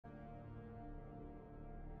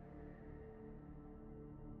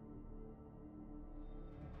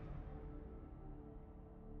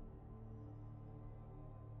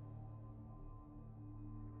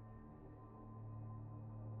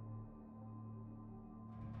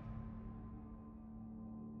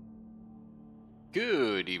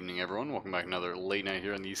Good evening, everyone. Welcome back to another late night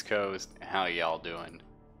here on the East Coast. How y'all doing?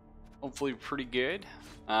 Hopefully pretty good.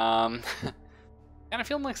 Kind of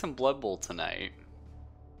feeling like some Blood Bowl tonight.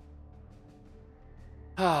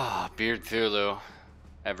 Ah, Beard Thulu.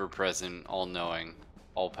 Ever-present, all-knowing,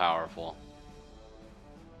 all-powerful.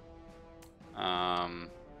 Now,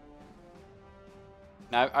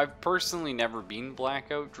 I've personally never been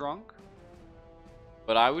blackout drunk.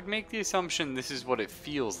 But I would make the assumption this is what it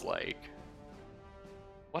feels like.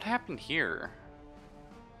 What happened here?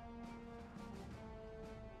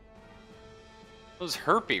 It was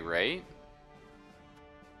Herpy, right?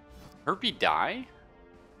 Herpy die?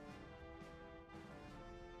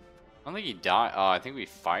 I don't think he died. Oh, I think we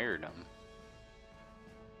fired him.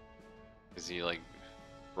 Because he, like,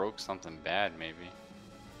 broke something bad, maybe.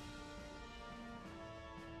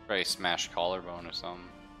 Probably smashed collarbone or something.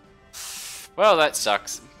 Well, that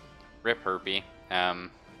sucks. Rip Herpy.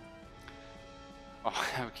 Oh,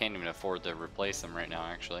 I can't even afford to replace them right now,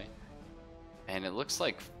 actually. And it looks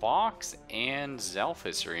like Fox and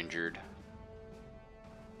Zelphus are injured.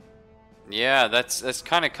 Yeah, that's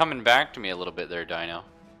kind of coming back to me a little bit there, Dino.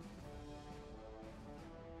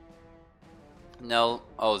 No,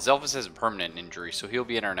 oh, Zelphus has a permanent injury, so he'll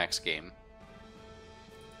be in our next game.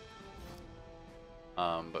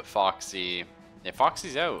 But Foxy, yeah,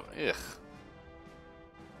 Foxy's out. Ugh.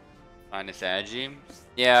 Minus Agi.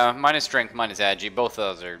 Yeah, minus strength, minus Agi. Both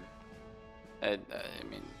of those are... I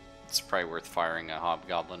mean, it's probably worth firing a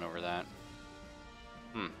Hobgoblin over that.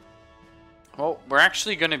 Well, we're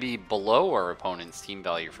actually going to be below our opponent's team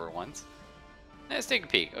value for once. Let's take a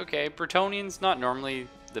peek. Okay, Bretonian's not normally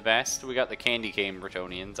the best. We got the Candy Cane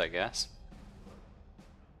Bretonians, I guess.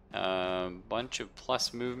 Bunch of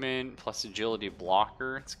plus movement, plus agility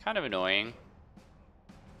blocker. It's kind of annoying.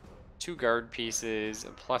 2 guard pieces, a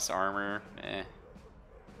plus armor,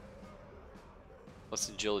 plus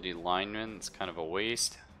agility lineman, it's kind of a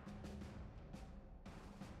waste.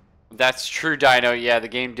 That's true, Dino. Yeah, the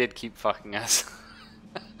game did keep fucking us.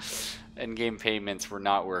 And game payments were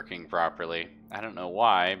not working properly. I don't know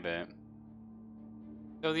why, but...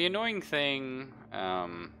 So the annoying thing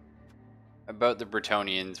about the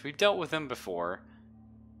Bretonians, we've dealt with them before.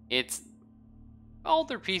 It's... all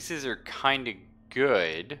their pieces are kind of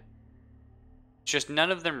good. Just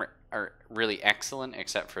none of them are really excellent,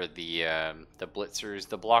 except for the blitzers.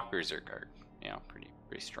 The blockers are you know, pretty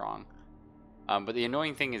strong. But the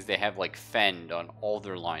annoying thing is they have like fend on all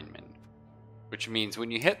their linemen, which means when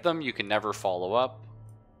you hit them, you can never follow up.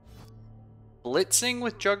 Blitzing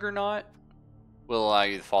with Juggernaut will allow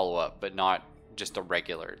you to follow up, but not just a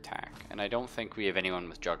regular attack. And I don't think we have anyone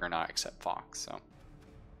with Juggernaut except Fox. So,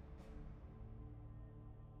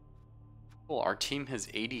 cool. Our team has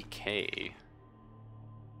 80k.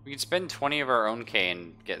 We could spend 20 of our own K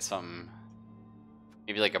and get some,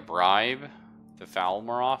 maybe like a bribe to foul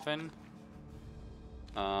more often.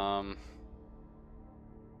 We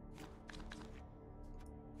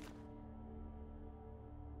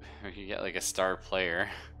could get like a star player.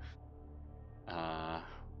 Not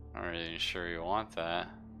really sure you want that.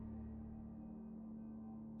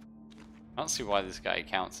 I don't see why this guy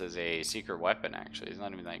counts as a secret weapon, actually. He's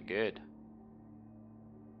not even that good.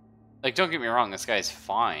 Like, don't get me wrong, this guy's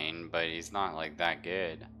fine, but he's not, like, that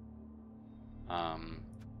good.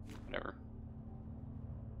 Whatever.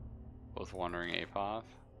 Both Wandering Apoth.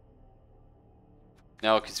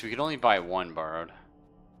 No, because we could only buy 1 borrowed.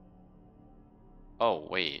 Oh,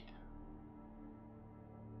 wait.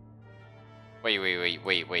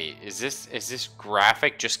 Wait. Is this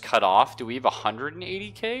graphic just cut off? Do we have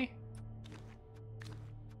 180k?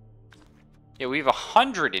 Yeah, we have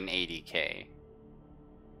 180k.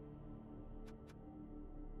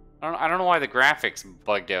 I don't know why the graphics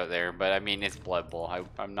bugged out there, but I mean, it's Blood Bowl.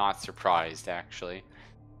 I'm not surprised, actually.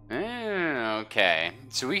 Okay,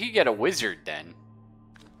 so we could get a wizard then.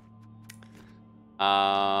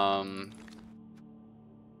 And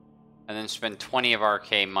then spend 20 of our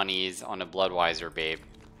K monies on a Bloodwiser babe.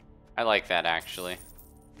 I like that, actually.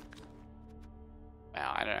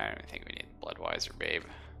 Well, I don't think we need Bloodwiser babe.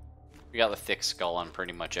 We got the thick skull on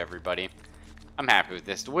pretty much everybody. I'm happy with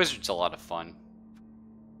this. The wizard's a lot of fun.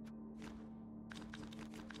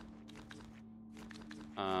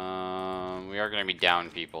 We are going to be down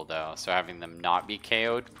people, though, so having them not be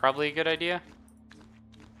KO'd, probably a good idea.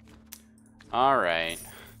 Alright.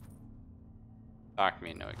 Talk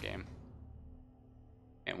me into a game.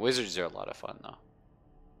 And wizards are a lot of fun, though.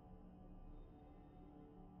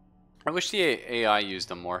 I wish the AI used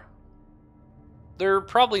them more. They're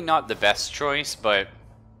probably not the best choice, but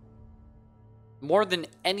more than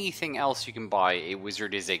anything else you can buy, a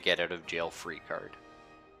wizard is a get-out-of-jail-free card.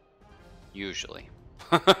 Usually.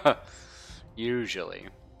 Usually.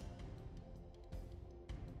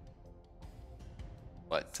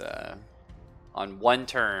 But, on one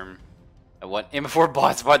term, I went in before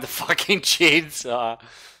bots bought the fucking chainsaw.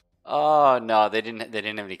 Oh, no, they didn't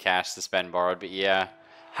have any cash to spend borrowed, but yeah.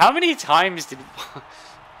 How many times did...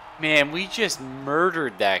 Man, we just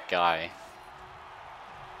murdered that guy.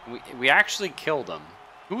 We actually killed him.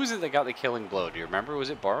 Who was it that got the killing blow? Do you remember? Was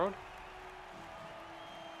it borrowed?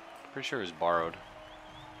 Pretty sure it was borrowed.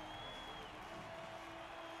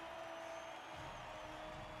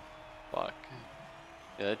 Fuck.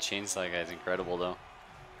 Yeah, that chainsaw guy's incredible, though.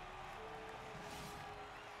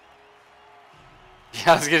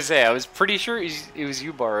 Yeah, I was gonna say, I was pretty sure it was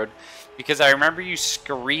you, borrowed, because I remember you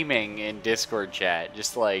screaming in Discord chat,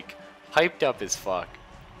 just like hyped up as fuck.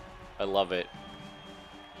 I love it.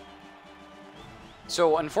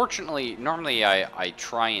 So unfortunately, normally I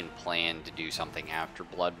try and plan to do something after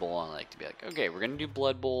Blood Bowl, and I like to be like, okay, we're gonna do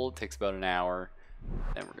Blood Bowl. It takes about an hour,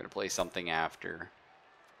 then we're gonna play something after.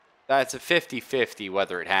 That's a 50-50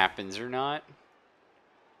 whether it happens or not.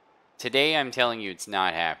 Today I'm telling you it's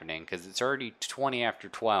not happening because it's already 20 after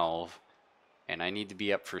 12 and I need to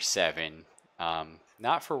be up for 7.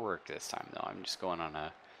 Not for work this time though. I'm just going on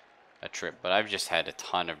a trip, but I've just had a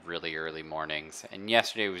ton of really early mornings, and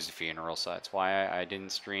yesterday was a funeral, so that's why I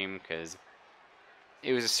didn't stream, because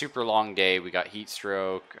it was a super long day. We got heat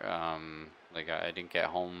stroke. Like I didn't get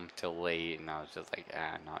home till late, and I was just like,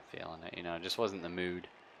 not feeling it, you know, just wasn't the mood.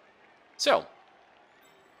 So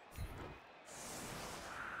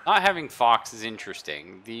not having Fox is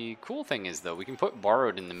interesting. The cool thing is, though, we can put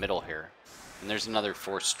Borrowed in the middle here. And there's another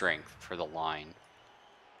force strength for the line.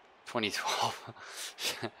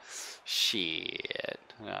 2012. Shit.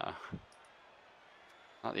 Not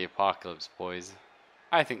the apocalypse, boys.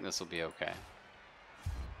 I think this will be okay.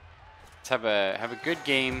 Let's have a good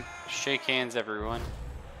game. Shake hands, everyone.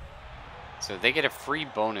 So they get a free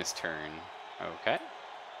bonus turn. Okay.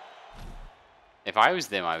 If I was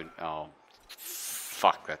them, I would... Oh,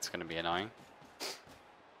 fuck, that's going to be annoying.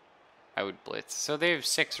 I would blitz. So they have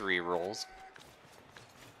 6 rerolls.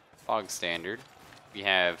 Fog standard. We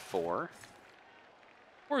have 4.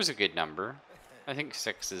 4 is a good number. I think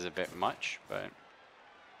 6 is a bit much, but...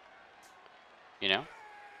 You know?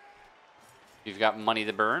 If you've got money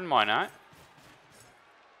to burn, why not?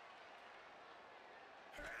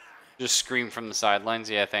 Just scream from the sidelines.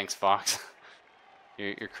 Yeah, thanks, Fox.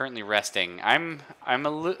 You're currently resting. I'm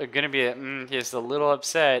gonna be just a little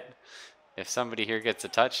upset if somebody here gets a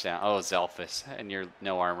touchdown. Oh, Zelphus, and you're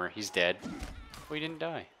no armor. He's dead. Oh, he didn't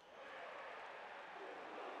die.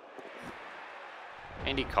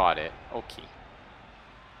 And he caught it. Okay.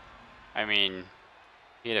 I mean,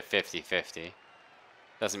 he had a 50-50.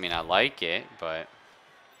 Doesn't mean I like it, but...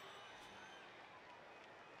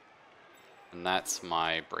 And that's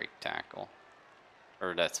my break tackle.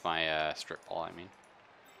 Or that's my strip ball, I mean.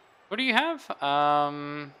 What do you have?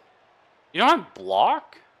 You don't have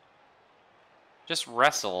block? Just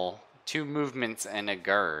wrestle. 2 movements and a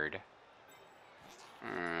guard.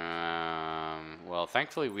 Well,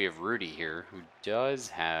 thankfully we have Rudy here, who does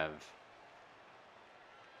have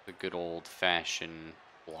the good old-fashioned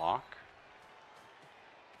block.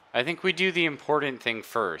 I think we do the important thing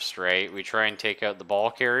first, right? We try and take out the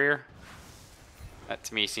ball carrier. That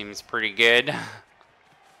to me seems pretty good.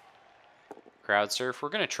 Crowd surf, we're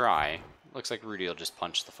gonna try. Looks like Rudy will just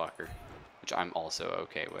punch the fucker, which I'm also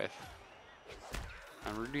okay with.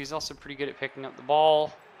 And Rudy's also pretty good at picking up the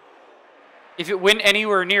ball. If it went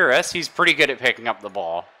anywhere near us, he's pretty good at picking up the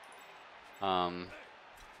ball. Alright.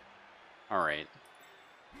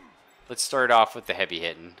 Let's start off with the heavy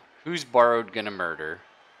hitting. Who's Borrowed gonna murder?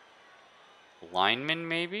 Lineman,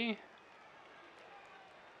 maybe?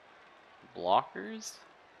 Blockers?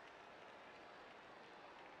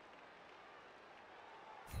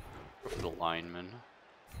 Go for the lineman.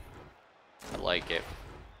 I like it.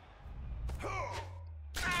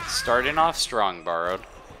 Starting off strong, Borrowed.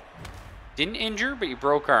 Didn't injure, but you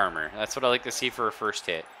broke armor. That's what I like to see for a first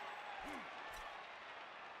hit.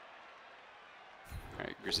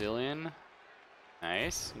 Alright, Brazilian.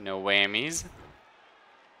 Nice. No whammies.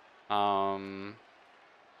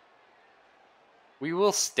 We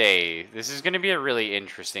will stay. This is going to be a really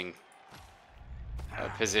interesting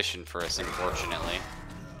position for us, unfortunately.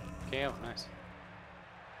 Okay, oh, nice.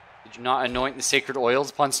 Did you not anoint the sacred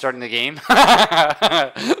oils upon starting the game?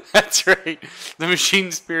 That's right. The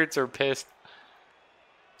machine spirits are pissed.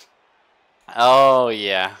 Oh,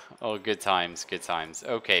 yeah. Oh, good times, good times.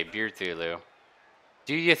 Okay, Beard Thulu.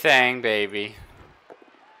 Do your thing, baby.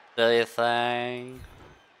 Do your thing.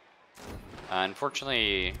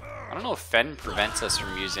 Unfortunately, I don't know if Fen prevents us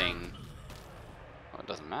from using it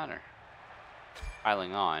doesn't matter.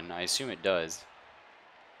 Piling on. I assume it does.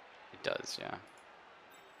 It does, yeah.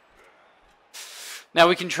 Now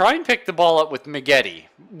we can try and pick the ball up with Maggette.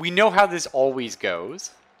 We know how this always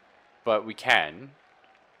goes, but we can.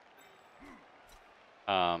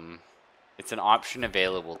 It's an option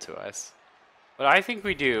available to us. What I think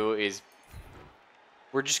we do is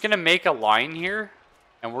we're just going to make a line here,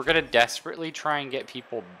 and we're going to desperately try and get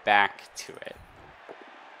people back to it.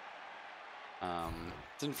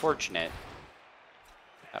 It's unfortunate.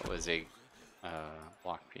 That was a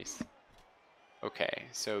block piece. Okay,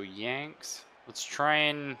 so Yanks. Let's try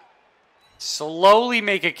and slowly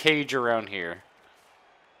make a cage around here.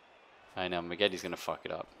 I know, Maggetti's going to fuck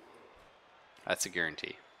it up. That's a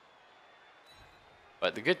guarantee.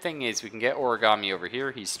 But the good thing is we can get Origami over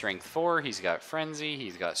here. He's strength 4. He's got Frenzy.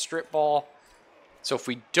 He's got Strip Ball. So if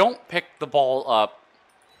we don't pick the ball up,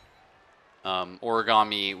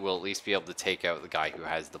 Origami will at least be able to take out the guy who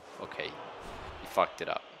has the... Okay, he fucked it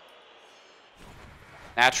up.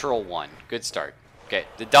 Natural 1. Good start. Okay,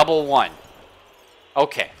 the double 1.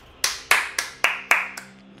 Okay.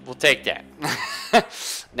 We'll take that.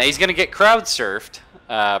 Now he's going to get crowd surfed,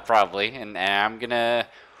 probably, and I'm going to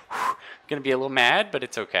be a little mad, but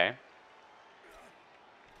it's okay.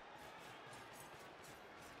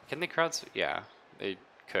 Can they crowd surf? Yeah, they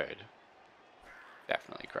could.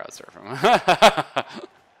 Definitely crowd surf him.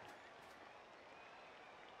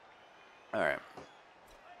 Alright.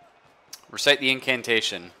 Recite the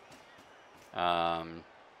incantation. How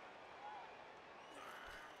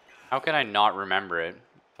can I not remember it?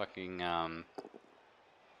 Fucking,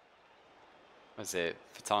 was it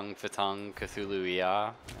Fatong Fatong Cthulhu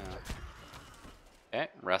Ya? Okay,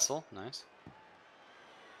 wrestle, nice.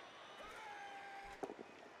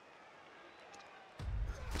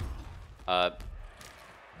 I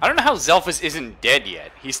don't know how Zelphus isn't dead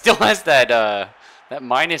yet. He still has that that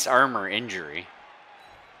minus armor injury.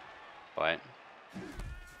 But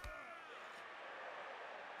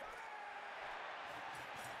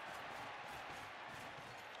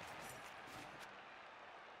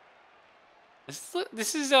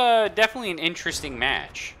this is definitely an interesting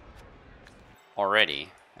match already,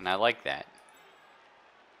 and I like that.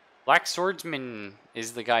 Black Swordsman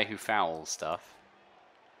is the guy who fouls stuff.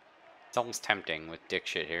 It's almost tempting with dick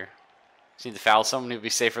shit here. Just need to foul someone who'd be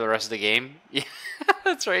safe for the rest of the game. Yeah,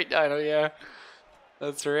 that's right, Dino, yeah.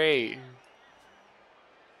 That's right.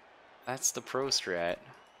 That's the pro strat.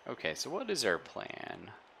 Okay, so what is our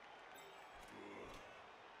plan?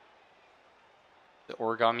 The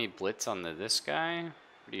Origami Blitz on this guy?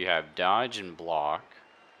 What do you have? Dodge and block.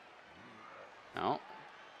 No. What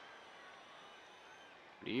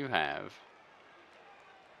do you have?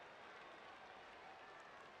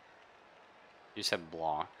 You just have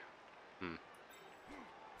block.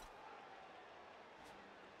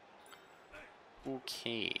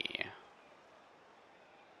 Okay.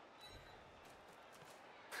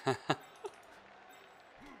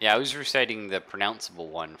 Yeah, I was reciting the pronounceable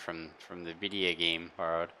one from the video game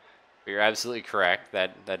borrowed. But you're absolutely correct.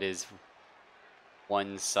 That is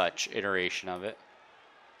one such iteration of it.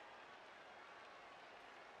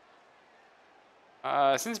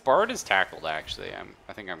 Since Bard is tackled, actually,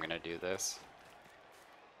 I think I'm gonna do this.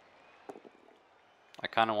 I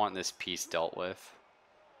kind of want this piece dealt with.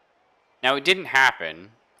 Now, it didn't happen.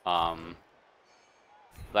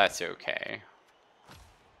 That's okay.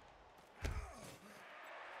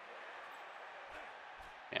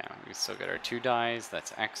 Yeah, we still get our 2 dies.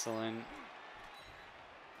 That's excellent.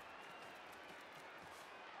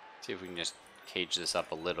 See if we can just cage this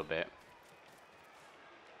up a little bit.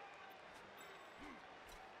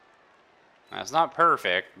 Now, it's not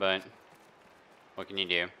perfect, but what can you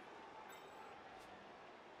do?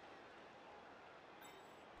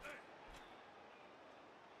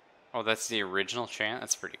 Oh, that's the original chant?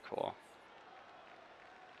 That's pretty cool.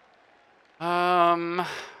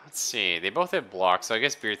 Let's see. They both have blocks, so I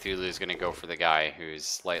guess Beer Thulu is going to go for the guy who's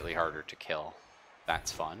slightly harder to kill.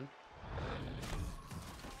 That's fun.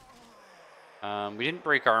 We didn't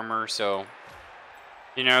break armor, so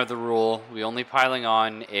you know the rule. We only piling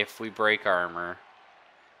on if we break armor.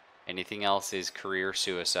 Anything else is career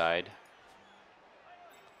suicide.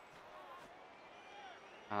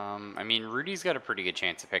 I mean, Rudy's got a pretty good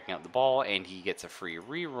chance of picking up the ball, and he gets a free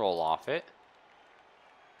reroll off it.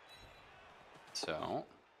 So,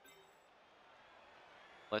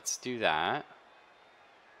 let's do that.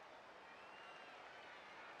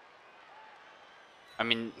 I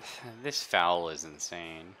mean, this foul is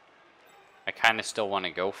insane. I kind of still want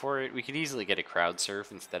to go for it. We could easily get a crowd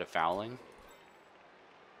surf instead of fouling.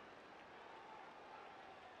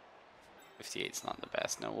 58's not the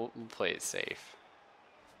best. No, we'll play it safe.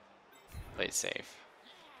 Play it safe.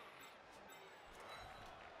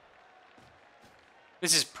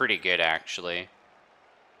 This is pretty good, actually.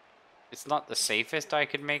 It's not the safest I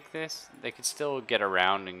could make this. They could still get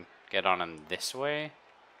around and get on them this way.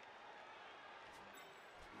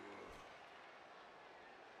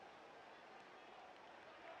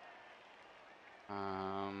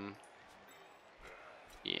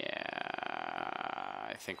 Yeah,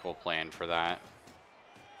 I think we'll plan for that.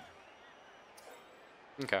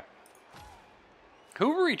 Okay. Who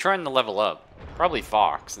were we trying to level up? Probably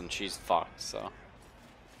Fox, and she's Fox, so.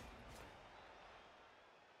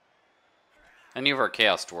 Any of our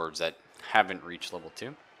Chaos Dwarves that haven't reached level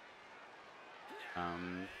 2.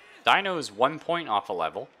 Dino is 1 point off a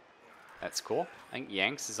level. That's cool. I think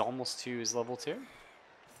Yanks is almost to his level 2.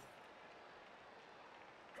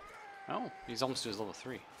 Oh, he's almost to his level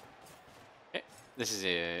 3. Okay. This is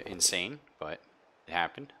insane, but it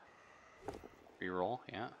happened. Reroll,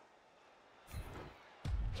 yeah.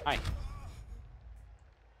 Hi.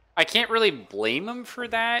 I can't really blame him for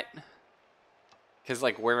that. Because,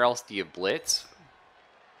 like, where else do you blitz?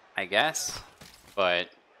 I guess. But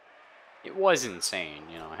it was insane,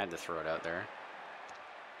 you know, I had to throw it out there.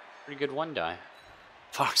 Pretty good one die.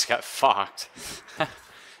 Fox got fucked.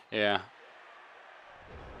 Yeah.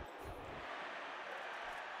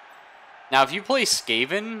 Now, if you play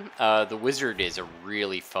Skaven, the Wizard is a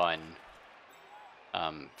really fun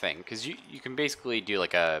thing. Because you can basically do,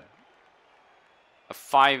 like, a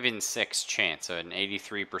 5 in 6 chance, so an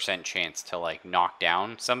 83% chance to, like, knock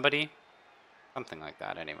down somebody. Something like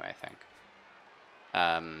that, anyway, I think.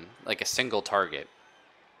 Like a single target.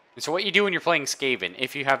 And so what you do when you're playing Skaven,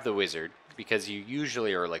 if you have the Wizard, because you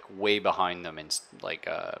usually are, like, way behind them in, like,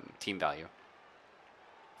 team value,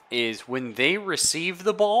 is when they receive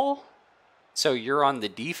the ball, so you're on the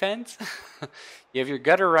defense, you have your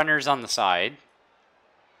gutter runners on the side,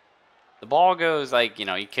 the ball goes, like, you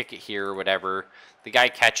know, you kick it here or whatever, the guy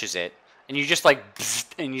catches it, and you just, like,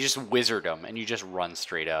 and you just wizard them, and you just run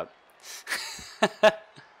straight up.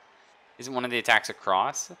 Isn't one of the attacks a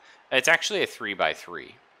cross? It's actually a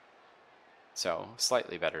 3x3. So,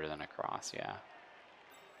 slightly better than a cross, yeah.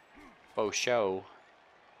 Faux show.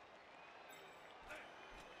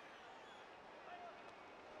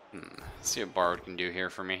 Let's see what Bard can do here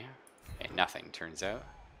for me. Okay, nothing, turns out.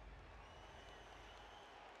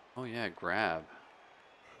 Oh yeah, grab.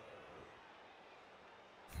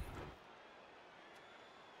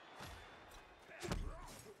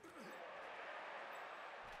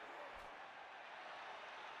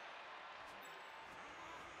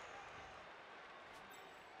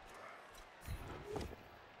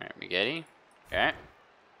 Alright, Magetti. Okay.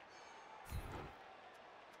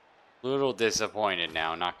 A little disappointed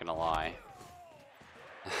now, not gonna lie.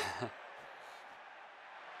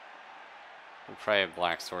 We'll probably have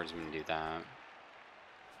Black Swordsman do that.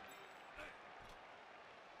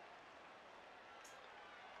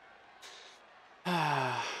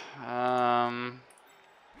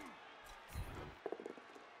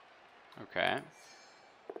 Okay.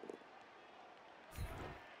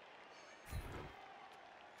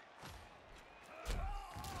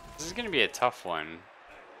 This is gonna be a tough one.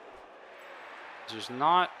 There's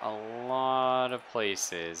not a lot of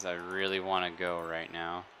places I really want to go right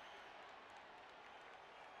now.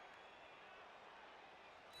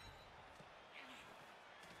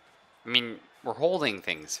 I mean, we're holding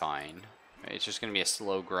things fine. It's just going to be a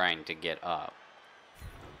slow grind to get up.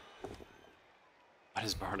 What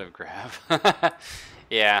is Bard of Grab?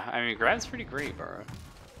 Yeah, I mean, Grab's pretty great, bro.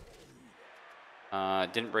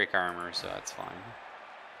 Didn't break armor, so that's fine.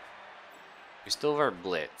 We still have our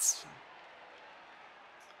Blitz.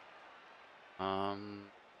 I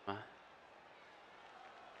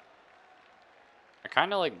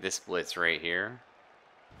kind of like this Blitz right here.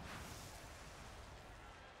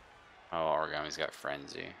 Oh, Origami's got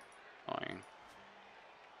Frenzy. Annoying.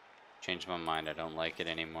 Changed my mind, I don't like it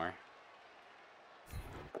anymore.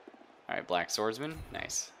 Alright, Black Swordsman.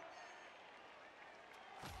 Nice.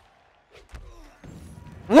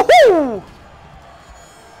 Woohoo!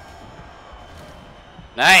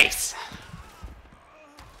 Nice!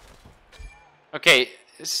 Okay,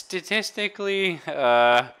 statistically,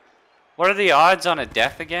 what are the odds on a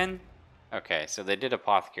death again? Okay, so they did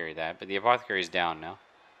Apothecary that, but the Apothecary's down now.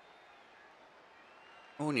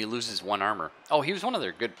 Oh, and he loses 1 armor. Oh, he was one of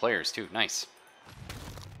their good players, too. Nice.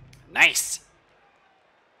 Nice!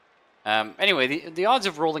 Anyway, the odds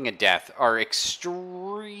of rolling a death are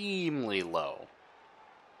extremely low.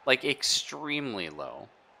 Like, extremely low.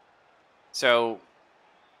 So,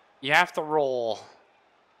 you have to roll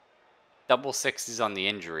double 6s on the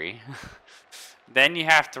injury. Then you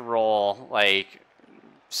have to roll, like,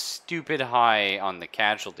 stupid high on the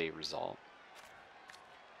casualty result.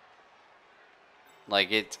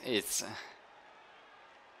 Like, it's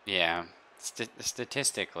yeah,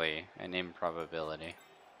 statistically an improbability.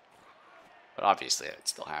 But obviously it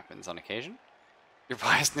still happens on occasion. Your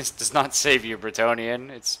piousness does not save you, Bretonian.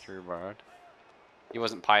 It's true, Bard. He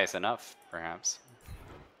wasn't pious enough, perhaps.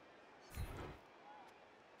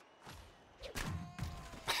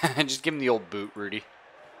 Just give him the old boot, Rudy.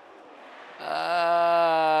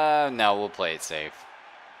 No, we'll play it safe.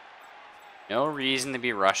 No reason to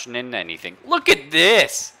be rushing into anything. Look at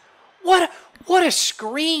this! What a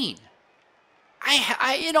screen!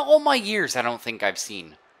 In all my years, I don't think I've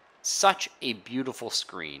seen such a beautiful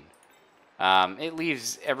screen. It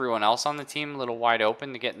leaves everyone else on the team a little wide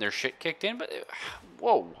open to getting their shit kicked in, but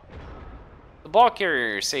whoa. The ball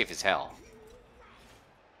carrier is safe as hell.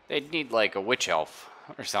 They'd need like a witch elf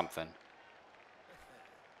or something.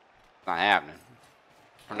 Not happening.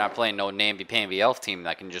 We're not playing no namby-pamby elf team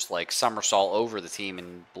that can just like somersault over the team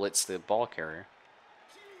and blitz the ball carrier.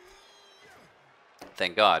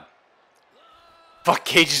 Thank God. Fuck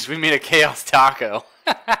cages, we made a chaos taco.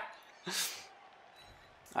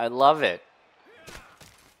 I love it.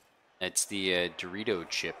 It's the Dorito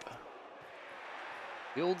chip.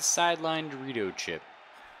 The old sideline Dorito chip.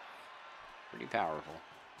 Pretty powerful.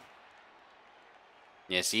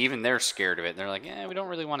 Yeah, see, even they're scared of it. They're like, we don't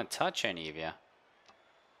really want to touch any of you.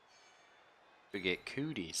 We get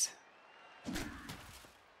cooties.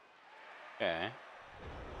 Okay.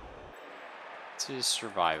 This is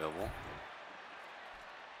survivable.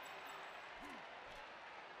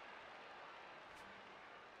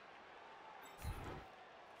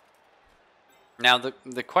 Now,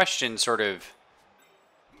 the question sort of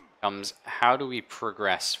comes, how do we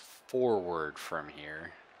progress forward from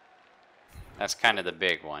here? That's kind of the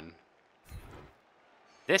big one.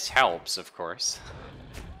 This helps, of course.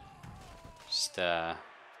 Just, why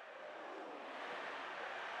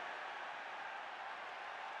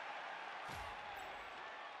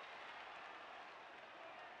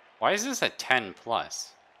is this a 10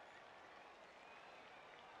 plus?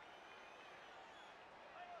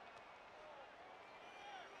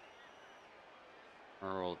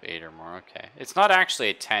 Roll of 8 or more, okay. It's not actually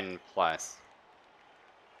a 10 plus.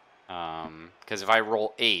 Because if I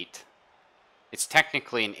roll 8, it's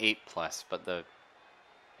technically an 8 plus, but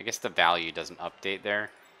I guess the value doesn't update there.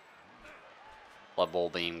 Blood Bowl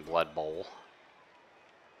being Blood Bowl.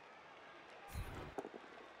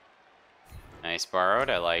 Nice borrowed,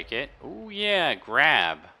 I like it. Ooh, yeah,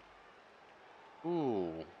 grab.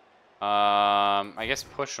 Ooh. I guess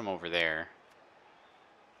push him over there.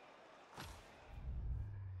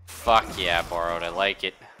 Fuck yeah, borrowed, I like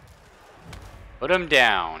it. Put him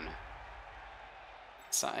down.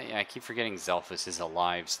 So, I keep forgetting Zelphus is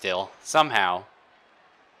alive still. Somehow.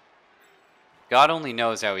 God only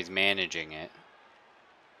knows how he's managing it.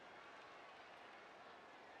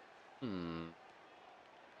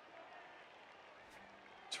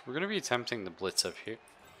 So we're going to be attempting the blitz up here.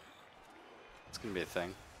 It's going to be a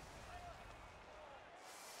thing.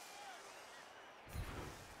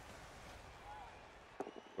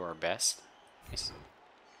 Do our best. Nice.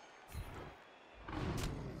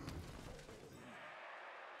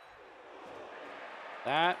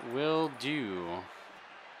 That will do.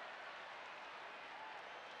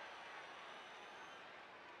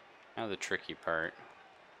 Now the tricky part.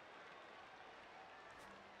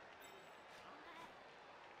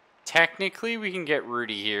 Technically, we can get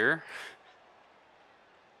Rudy here.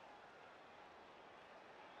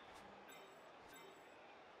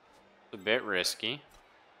 It's a bit risky.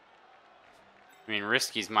 I mean,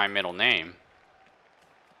 risky's my middle name.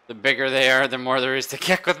 The bigger they are, the more there is to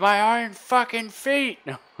kick with my iron fucking feet.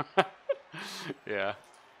 Yeah.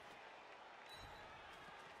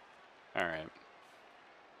 Alright.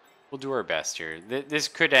 We'll do our best here. This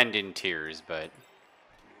could end in tears, but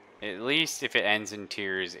at least if it ends in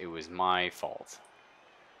tears, it was my fault.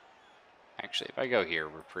 Actually, if I go here,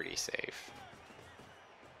 we're pretty safe.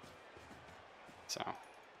 So,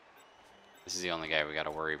 this is the only guy we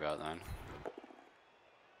gotta worry about then.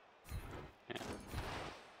 Yeah.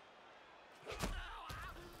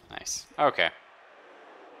 Nice. Okay.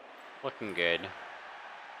 Looking good.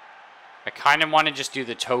 I kind of want to just do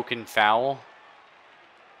the token foul.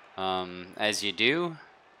 As you do.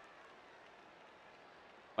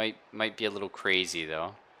 Might be a little crazy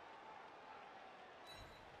though.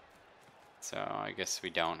 So I guess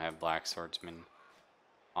we don't have Black Swordsman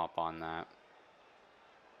hop on that.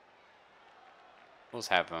 We'll just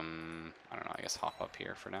have him, I don't know, I guess hop up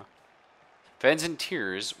here for now. If it ends in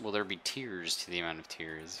tears, will there be tears to the amount of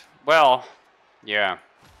tears? Well, yeah.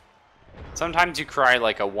 Sometimes you cry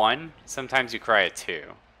like a 1, sometimes you cry a 2.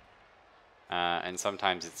 And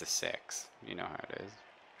sometimes it's a 6. You know how it is.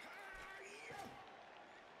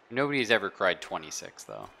 Nobody's ever cried 26,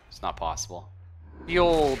 though. It's not possible. The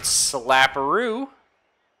old slapperoo.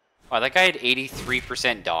 Wow, that guy had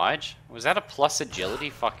 83% dodge. Was that a plus agility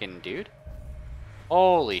fucking dude?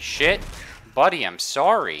 Holy shit. Buddy, I'm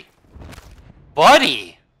sorry.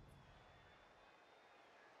 Buddy!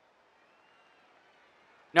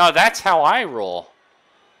 No, that's how I roll.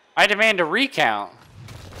 I demand a recount.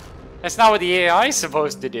 That's not what the AI is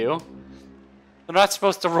supposed to do. They're not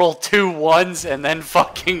supposed to roll 2 1s and then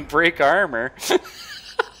fucking break armor.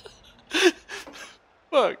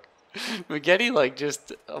 Look. Maggette, like,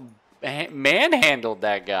 just manhandled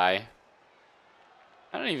that guy.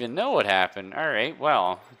 I don't even know what happened. Alright,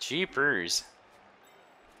 well, jeepers.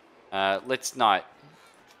 Let's not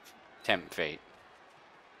tempt fate.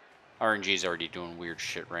 RNG's already doing weird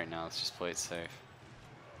shit right now. Let's just play it safe.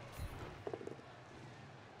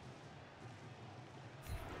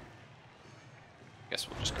 Guess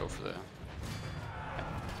we'll just go for the...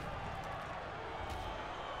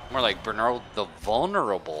 More like Bernard the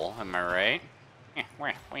Vulnerable, am I right?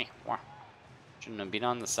 Shouldn't have been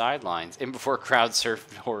on the sidelines. In before crowd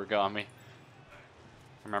surfed origami.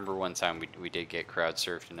 I remember one time we did get crowd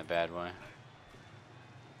surfed in a bad way.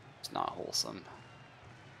 It's not wholesome.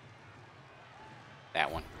 That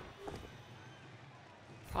one.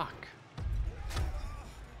 Fuck. I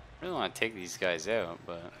really want to take these guys out,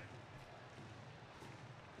 but...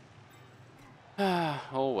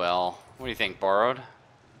 oh well. What do you think, Borrowed?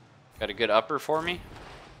 Got a good upper for me?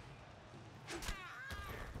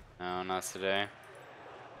 No, not today.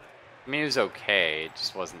 I mean, it was okay. It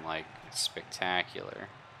just wasn't, like, spectacular.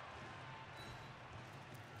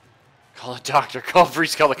 Call the doctor, call the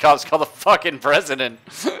priest, call the cops, call the fucking president.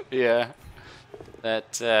 Yeah.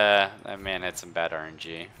 That man had some bad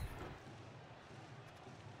RNG.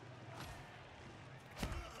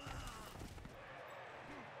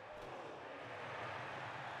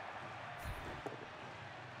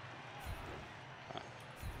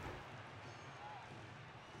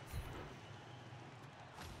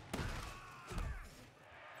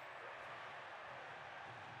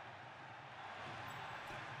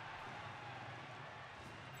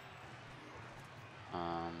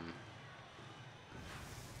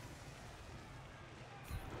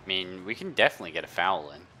 I mean, we can definitely get a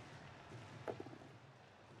foul in.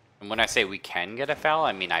 And when I say we can get a foul,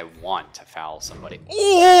 I mean I want to foul somebody.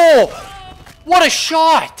 Oh! What a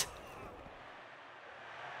shot!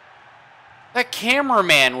 That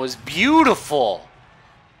cameraman was beautiful.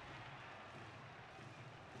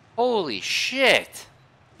 Holy shit.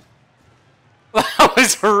 That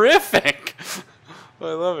was horrific.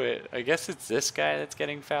 I love it. I guess it's this guy that's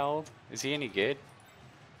getting fouled. Is he any good?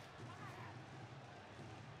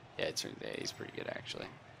 Yeah, he's pretty good, actually.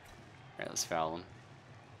 Alright, let's foul him.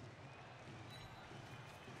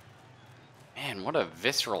 Man, what a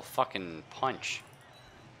visceral fucking punch.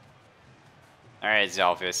 Alright,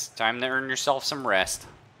 Zelphus. Time to earn yourself some rest.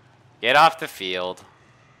 Get off the field.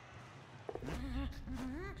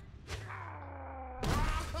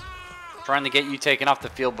 Trying to get you taken off the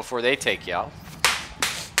field before they take you out.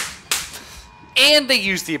 And they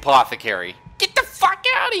use the apothecary. Get the fuck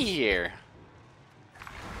out of here.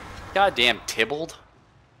 Goddamn Tybalt.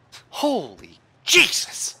 Holy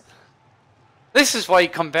Jesus. This is why you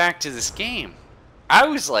come back to this game. I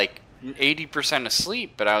was like 80%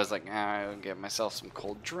 asleep, but I was like, I'll get myself some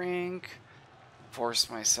cold drink. Force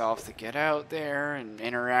myself to get out there and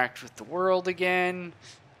interact with the world again.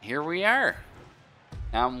 Here we are.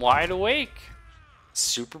 Now I'm wide awake.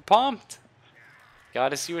 Super pumped.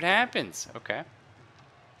 Gotta see what happens. Okay.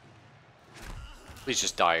 Please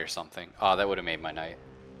just die or something. Oh, that would have made my night.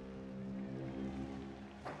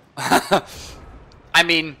 I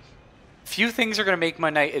mean, few things are gonna make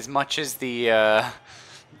my night as much as the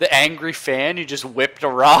angry fan who just whipped a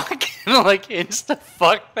rock and like insta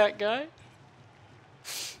fuck that guy.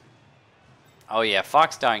 Oh yeah,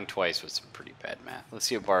 Fox dying twice was some pretty bad math. Let's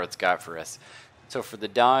see what Barrett's got for us. So for the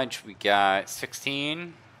dodge, we got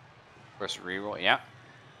 16. Of course, reroll. Yeah.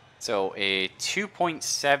 So a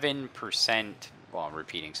 2.7%. Well, I'm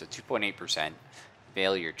repeating. So 2.8%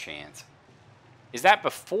 failure chance. Is that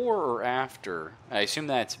before or after? I assume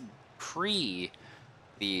that's pre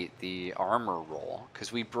the armor roll,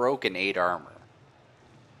 because we broke an 8 armor,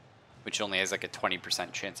 which only has like a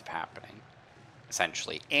 20% chance of happening,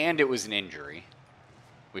 essentially. And it was an injury,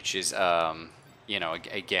 which is, you know,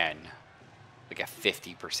 again, like a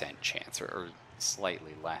 50% chance, or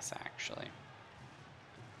slightly less, actually.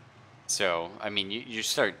 So, I mean, you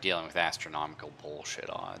start dealing with astronomical bullshit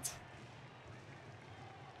odds.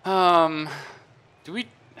 Do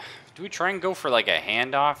we try and go for like a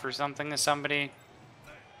handoff or something to somebody?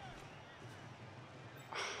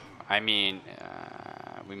 I mean,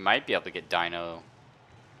 we might be able to get Dino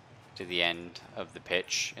to the end of the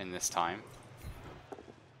pitch in this time.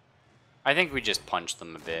 I think we just punch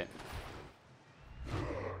them a bit.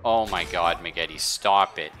 Oh my god, Magetti,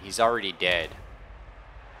 stop it. He's already dead.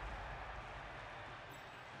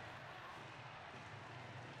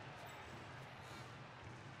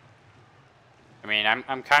 I mean,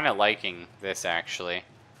 I'm kind of liking this, actually. I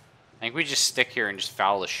think we just stick here and just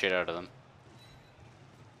foul the shit out of them.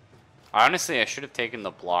 Honestly, I should have taken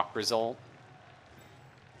the block result.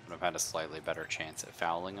 Would have had a slightly better chance at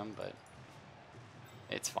fouling them, but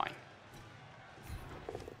it's fine.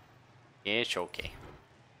 It's okay.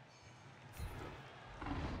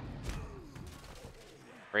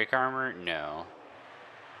 Break armor? No.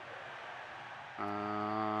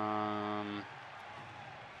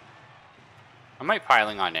 I might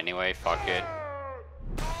piling on anyway, fuck it.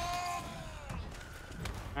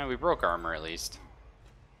 Alright, we broke armor at least.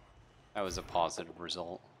 That was a positive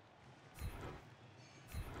result.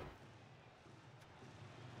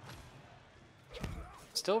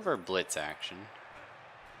 Still over blitz action.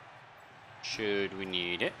 Should we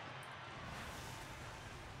need it?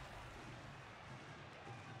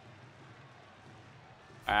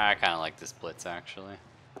 I kind of like this blitz actually.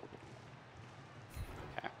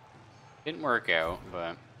 Okay. Didn't work out,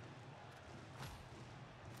 but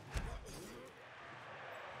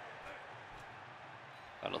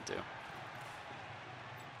that'll do.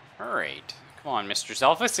 Alright. Come on, Mr.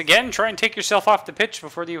 Selfless. Again, try and take yourself off the pitch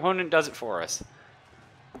before the opponent does it for us.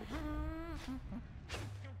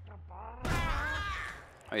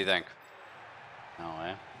 What do you think?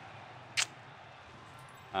 No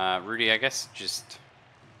way. Rudy, I guess just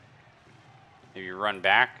maybe run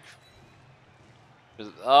back.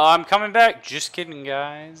 Oh, I'm coming back. Just kidding,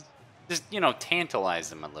 guys. Just, you know, tantalize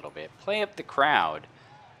them a little bit. Play up the crowd.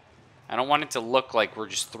 I don't want it to look like we're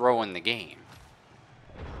just throwing the game.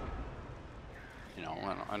 You know,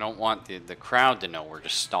 I don't want the crowd to know we're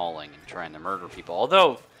just stalling and trying to murder people.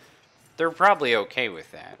 Although, they're probably okay with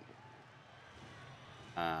that.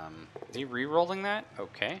 Is he re-rolling that?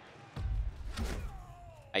 Okay.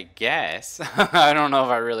 I guess. I don't know if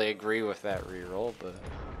I really agree with that re-roll, but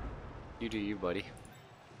you do you, buddy.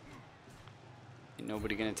 Ain't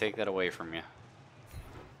nobody gonna take that away from you.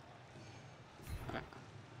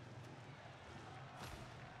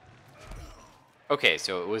 Okay,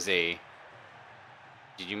 so it was a...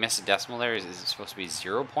 Did you miss a decimal there? Is it supposed to be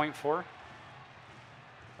 0.4?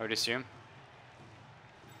 I would assume.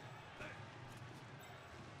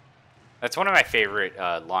 That's one of my favorite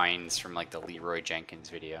lines from like the Leroy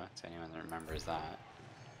Jenkins video, to anyone that remembers that.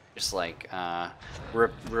 Just like,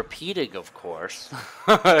 repeating, of course.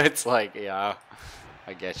 It's like, yeah,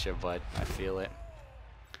 I get you, bud. I feel it.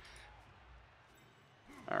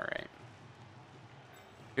 Alright.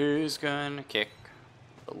 Who's gonna kick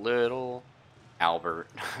the little Albert?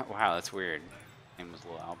 Wow, that's weird. His name was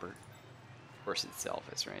Little Albert. Of course it's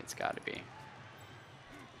Selfless, right? It's gotta be.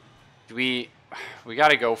 We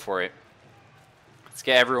gotta go for it. Let's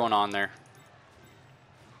get everyone on there.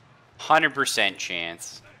 100%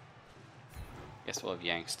 chance. Guess we'll have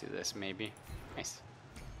Yanks do this, maybe. Nice.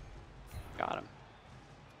 Got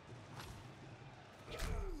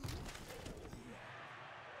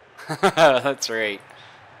him. That's right.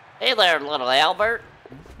 Hey there, little Albert.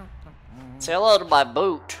 Say hello to my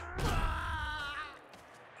boot.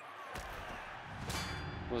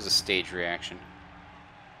 What was a stage reaction?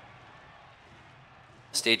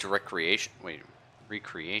 Stage recreation? Wait,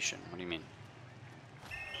 recreation? What do you mean?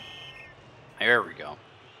 There we go.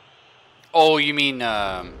 Oh, you mean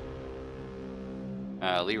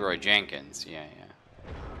Leroy Jenkins? Yeah, yeah.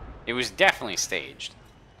 It was definitely staged.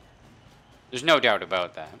 There's no doubt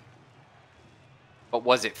about that. But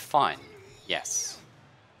was it fun? Yes.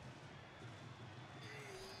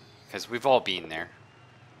 Because we've all been there.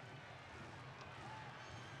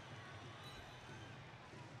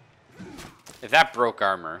 If that broke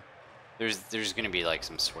armor, there's gonna be like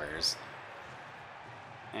some swears.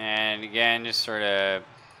 And again, just sort of...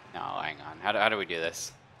 No, hang on. How do we do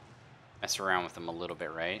this? Mess around with him a little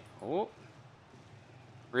bit, right? Oh.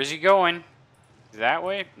 Where's he going? That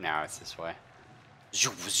way? No, it's this way.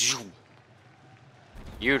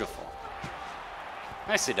 Beautiful.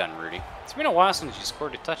 Nicely done, Rudy. It's been a while since you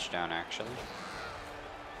scored a touchdown, actually.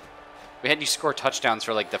 We had you score touchdowns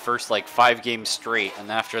for like the first like 5 games straight,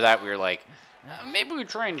 and after that we were like, maybe we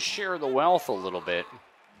try and share the wealth a little bit.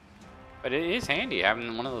 But it is handy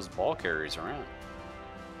having one of those ball carriers around.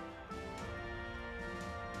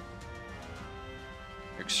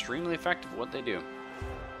 They're extremely effective at what they do.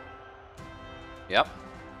 Yep.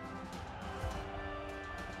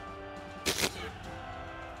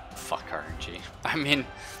 Fuck RNG. I mean,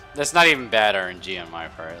 that's not even bad RNG on my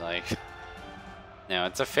part. Like, no,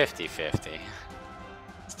 it's a 50-50.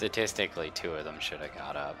 Statistically, 2 of them should have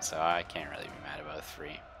got up, so I can't really be mad about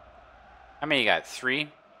 3. How many you got? 3,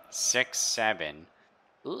 6, 7.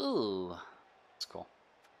 Ooh, that's cool.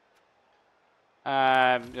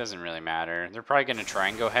 Doesn't really matter. They're probably gonna try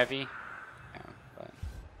and go heavy. Yeah,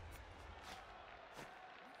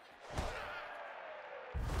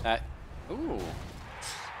 but ooh,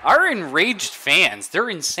 our enraged fans, they're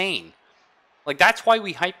insane. Like, that's why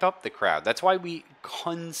we hype up the crowd. That's why we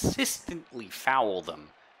consistently foul them,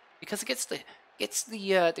 because it gets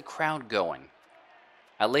the crowd going.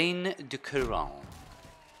 Alain de Caron.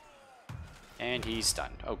 And he's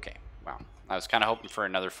stunned. Okay, wow. I was kind of hoping for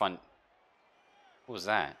another fun. What was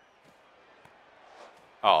that?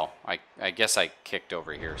 Oh, I guess I kicked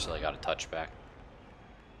over here, so I got a touchback.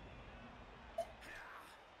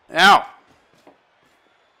 Ow!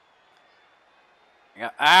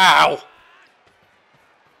 Ow!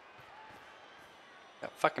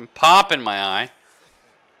 Got fucking pop in my eye.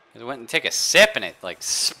 I went and take a sip and it like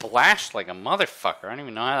splashed like a motherfucker. I don't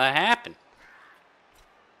even know how that happened.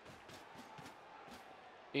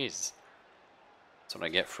 Jeez. That's what I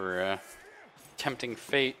get for tempting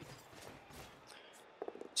fate.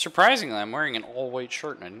 Surprisingly, I'm wearing an all-white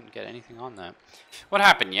shirt and I didn't get anything on that. What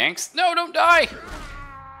happened, Yanks? No, don't die!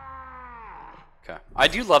 Okay. I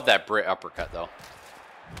do love that Brit uppercut, though.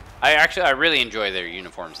 I really enjoy their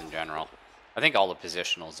uniforms in general. I think all the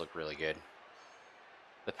positionals look really good.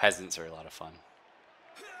 The peasants are a lot of fun.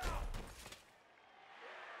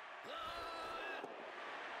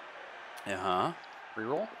 Uh-huh.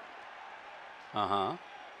 Reroll? Uh-huh.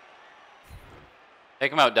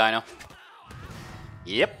 Take him out, Dino.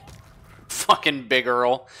 Yep. Fucking Big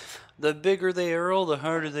Earl. The bigger they Earl, the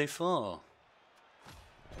harder they fall.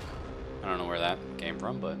 I don't know where that came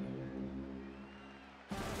from, but...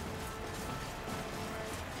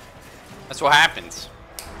 that's what happens.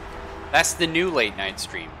 That's the new late night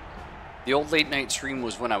stream. The old late night stream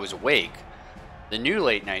was when I was awake. The new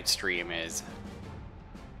late night stream is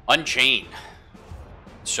Unchained.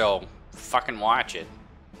 So, fucking watch it.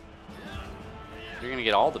 You're gonna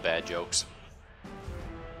get all the bad jokes.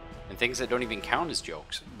 And things that don't even count as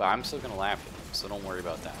jokes. But I'm still gonna laugh at them, so don't worry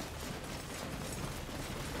about that.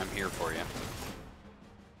 I'm here for you.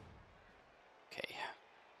 Okay.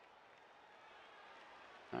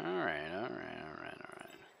 Alright.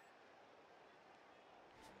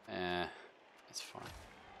 That's fine.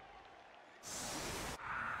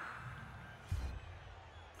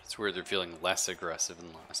 It's weird they're feeling less aggressive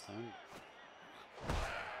than last time.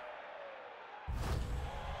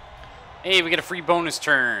 Hey, we get a free bonus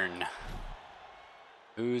turn.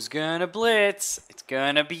 Who's gonna blitz? It's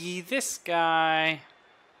gonna be this guy.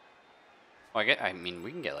 Well, I mean,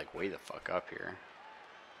 we can get like way the fuck up here.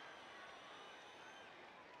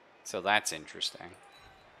 So that's interesting.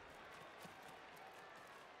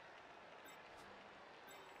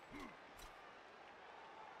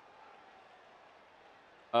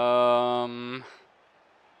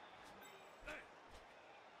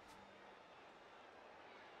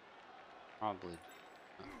 Probably.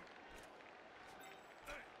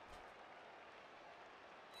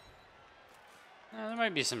 There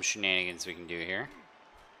might be some shenanigans we can do here.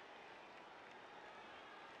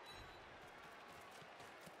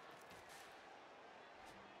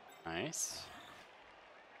 Nice.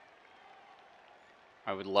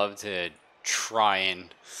 I would love to try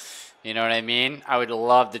and, you know what I mean? I would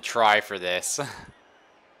love to try for this,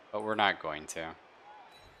 but we're not going to.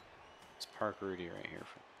 Let's park Rudy right here.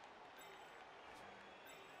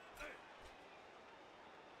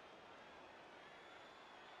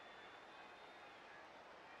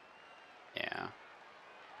 Yeah.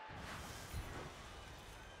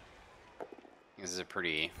 This is a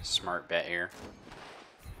pretty smart bet here.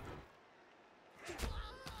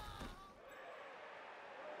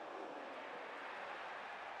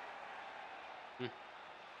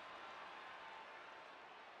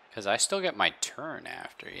 Because I still get my turn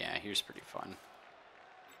after. Yeah, here's pretty fun.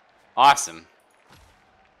 Awesome.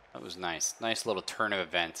 That was nice. Nice little turn of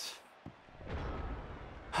events.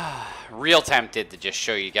 Real tempted to just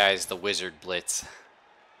show you guys the wizard blitz.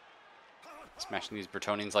 Smashing these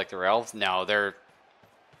Bretonnians like they're elves? No, they're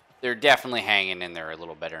definitely hanging in there a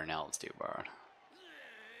little better than elves do, bro.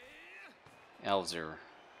 Elves are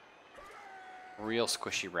real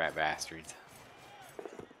squishy rat bastards.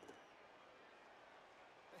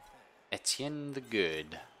 Etienne the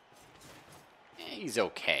Good. Yeah, he's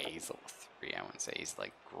okay. He's level Yeah, I wouldn't say he's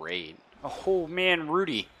like great. Oh man,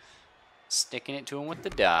 Rudy. Sticking it to him with the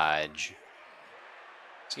dodge.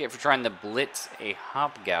 So you get for trying to blitz a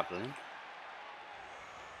hobgoblin.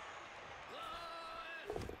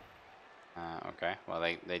 Okay, well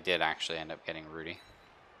they did actually end up getting Rudy.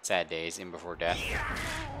 Sad days, in before death.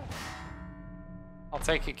 I'll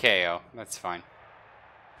take a KO, that's fine.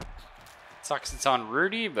 Sucks it's on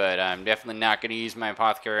Rudy, but I'm definitely not going to use my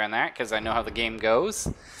apothecary on that because I know how the game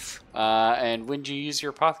goes. And when you use your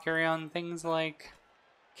apothecary on things like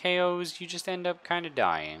KOs, you just end up kind of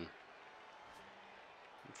dying.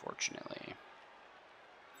 Unfortunately.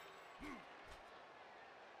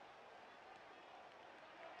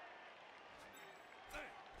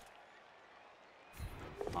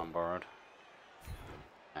 On borrowed.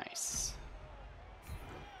 Nice.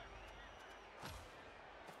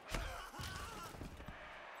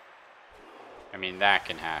 I mean, that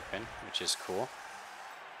can happen, which is cool.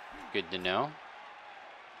 Good to know.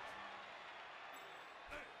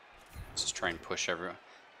 Let's just try and push everyone.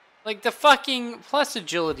 Like, the fucking plus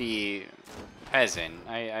agility peasant.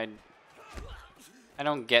 I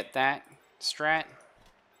don't get that strat.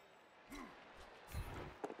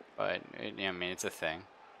 But, I mean, it's a thing.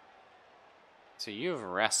 So you have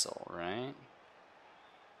wrestle, right?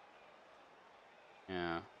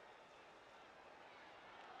 Yeah.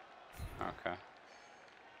 Okay.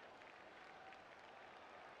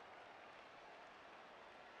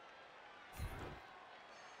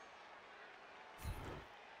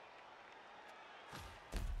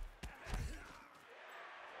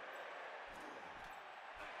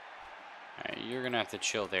 Alright, you're gonna have to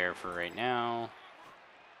chill there for right now.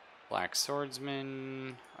 Black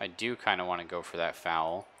Swordsman. I do kind of want to go for that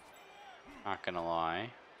foul. Not gonna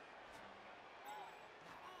lie.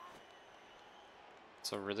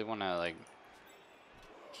 So really want to like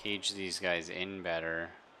cage these guys in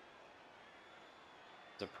better.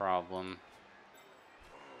 The problem.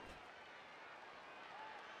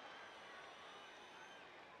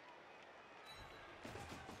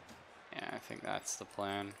 Yeah, I think that's the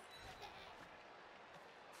plan.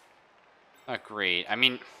 Not great. I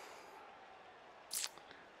mean,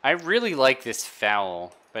 I really like this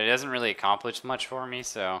foul, but it doesn't really accomplish much for me,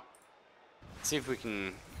 so let's see if we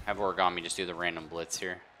can have Origami just do the random blitz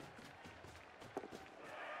here.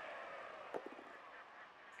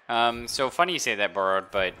 So funny you say that, Borrowed,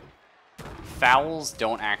 but fouls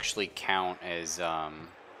don't actually count as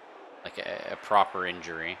like a proper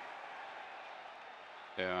injury.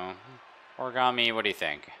 So, Origami, what do you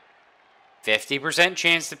think? 50%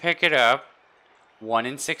 chance to pick it up. 1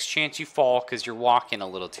 in 6 chance you fall because you're walking a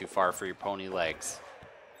little too far for your pony legs.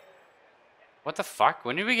 What the fuck?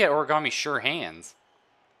 When did we get Origami sure hands?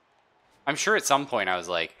 I'm sure at some point I was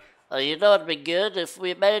like, You know it'd be good if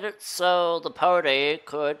we made it so the pony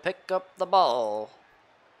could pick up the ball.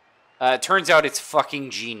 it turns out it's fucking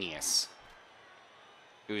genius.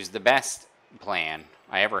 It was the best plan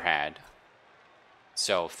I ever had.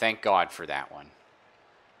 So thank God for that one.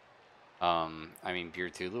 I mean,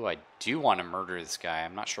 Beardthulu, I do want to murder this guy.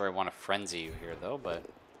 I'm not sure I want to frenzy you here, though, but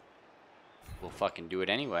we'll fucking do it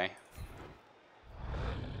anyway.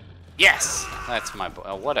 Yes! That's my...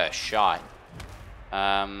 what a shot.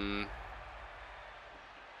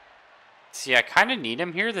 See, I kind of need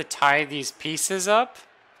him here to tie these pieces up.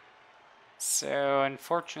 So,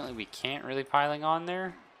 unfortunately, we can't really piling on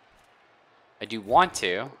there. I do want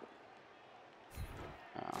to.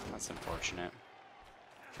 Oh, that's unfortunate.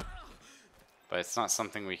 But it's not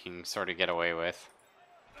something we can sort of get away with.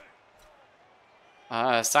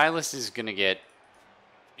 Silas is going to get,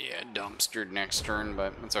 dumpstered next turn,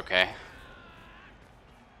 but it's okay.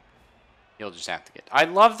 He'll just have to get... I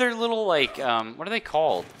love their little, like, what are they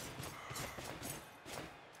called?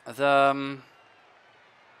 The,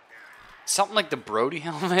 something like the Brody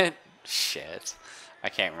helmet? Shit. I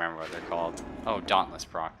can't remember what they're called. Oh, Dauntless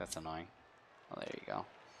proc. That's annoying. Oh, there you go.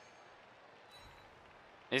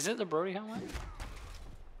 Is it the Brody helmet?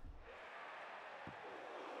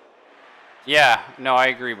 Yeah, no, I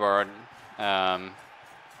agree, Borrowed. Getting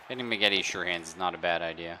Maggette sure hands is not a bad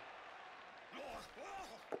idea.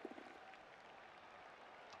 I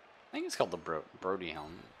think it's called the Brody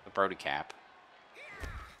helmet, the Brody cap.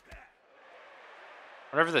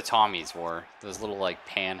 Whatever the Tommies wore, those little like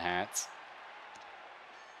pan hats.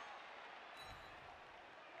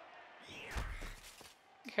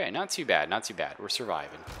 Okay, not too bad, not too bad. We're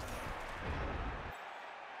surviving.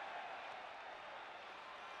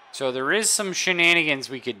 So there is some shenanigans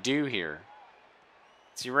we could do here.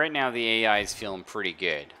 See, right now the AI is feeling pretty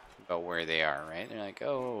good about where they are, right? They're like,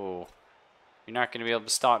 oh, you're not going to be able to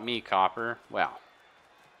stop me, Copper. Well,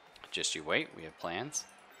 just you wait. We have plans.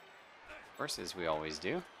 course, as we always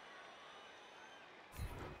do.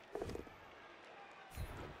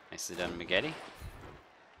 Nicely done, Magetti.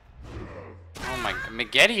 Oh my,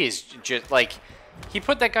 Magetti is just like, he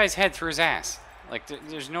put that guy's head through his ass. Like,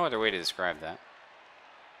 there's no other way to describe that.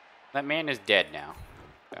 That man is dead now.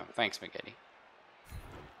 So, thanks, Magetti.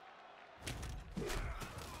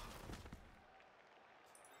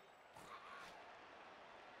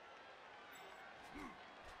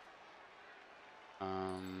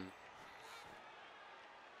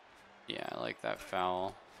 Yeah, I like that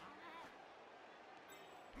foul.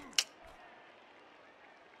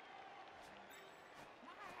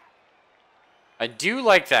 I do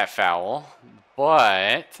like that foul,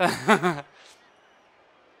 but I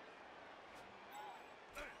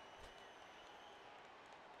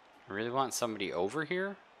really want somebody over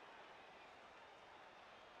here.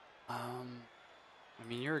 I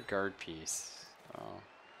mean, you're a guard piece, so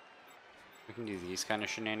we can do these kind of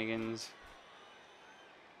shenanigans.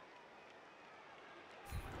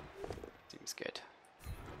 Seems good.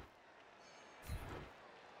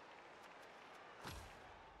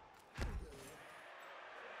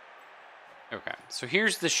 Okay, so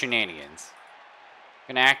here's the shenanigans.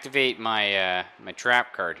 I'm gonna activate my my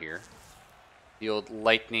trap card here. The old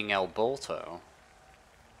Lightning El Bolto.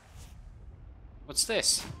 What's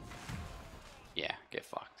this? Yeah, get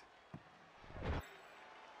fucked.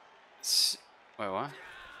 Wait, what?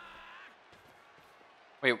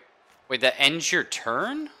 Wait, that ends your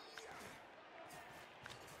turn?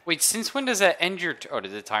 Wait, since when does that end your oh,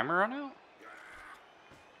 did the timer run out?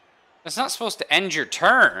 That's not supposed to end your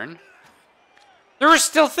turn. There were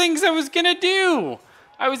still things I was gonna do.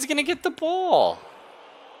 I was gonna get the ball.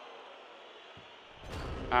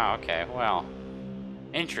 Oh, okay, well.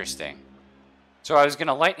 Interesting. So I was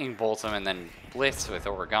gonna lightning bolt him and then blitz with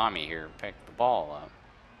origami here and pick the ball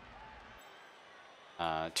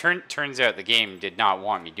up. Turns out the game did not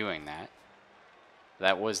want me doing that.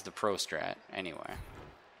 That was the pro strat, anyway.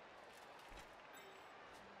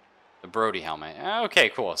 The Brody helmet. Okay,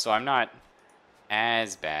 cool. So I'm not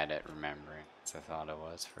as bad at remembering as I thought I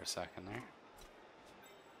was for a second there.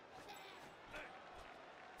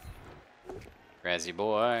 Razzie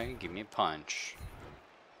boy, give me a punch.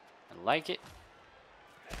 I like it.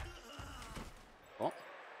 Cool.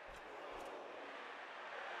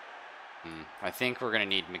 I think we're going to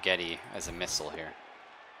need Magetti as a missile here.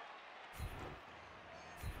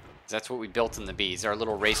 That's what we built in the bees, our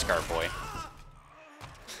little race car boy.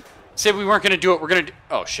 Said we weren't going to do it, we're going to do...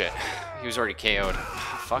 Oh, shit. He was already KO'd.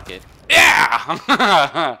 Fuck it.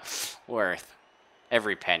 Yeah! Worth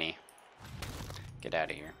every penny. Get out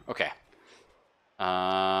of here. Okay.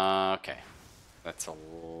 Okay. That's a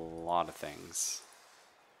lot of things.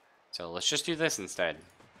 So let's just do this instead.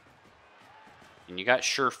 And you got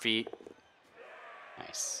sure feet.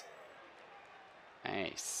 Nice.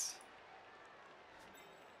 Nice.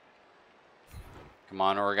 Come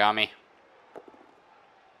on, origami.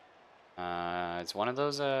 It's one of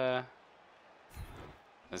those,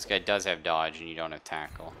 this guy does have dodge and you don't have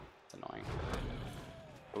tackle. It's annoying.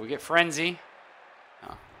 But we get frenzy.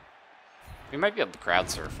 Oh. We might be able to crowd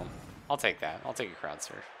surf him. I'll take that. I'll take a crowd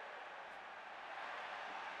surf.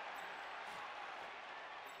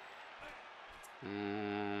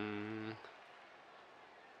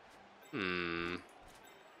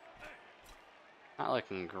 Not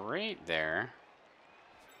looking great there.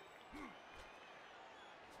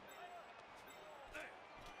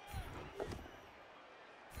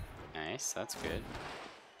 Nice, that's good.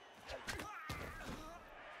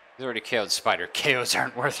 He's already KO'd Spider. KOs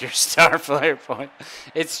aren't worth your star player point.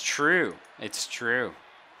 It's true. It's true.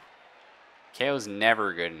 KO's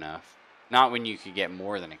never good enough. Not when you could get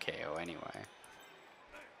more than a KO anyway.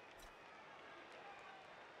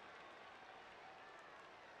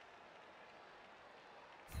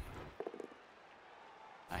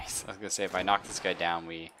 Nice. I was gonna say, if I knock this guy down,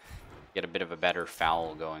 we get a bit of a better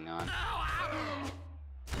foul going on.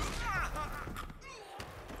 I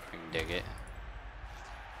can dig it.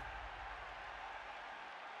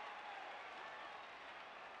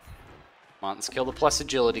 Come on, let's kill the plus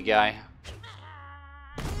agility guy.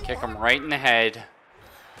 Kick him right in the head.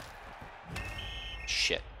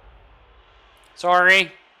 Shit.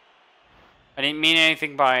 Sorry. I didn't mean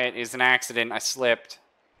anything by it. It was an accident. I slipped.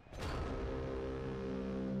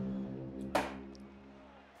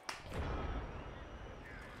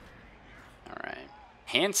 Alright.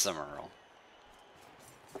 Handsome Earl.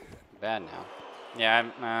 Bad now.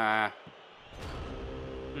 Yeah,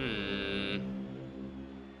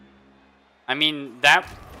 I mean,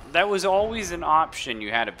 that was always an option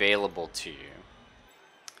you had available to you.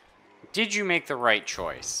 Did you make the right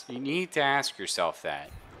choice? You need to ask yourself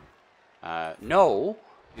that. No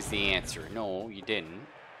is the answer. No, you didn't.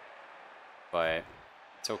 But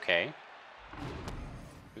it's okay.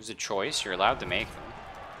 It was a choice. You're allowed to make them.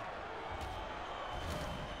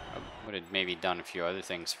 I would have maybe done a few other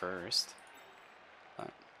things first.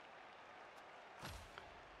 But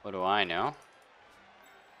what do I know?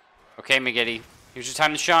 Okay, McGetty. Here's your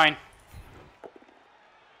time to shine.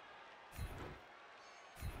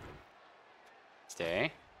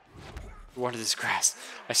 Stay. What is this grass?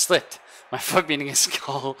 I slipped. My foot beating a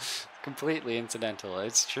skull. Completely incidental.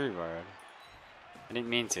 It's true, Bard. I didn't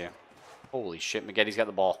mean to. Holy shit, McGetty's got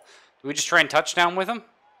the ball. Do we just try and touchdown with him?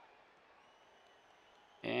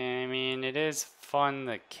 I mean, it is fun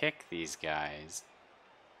to kick these guys.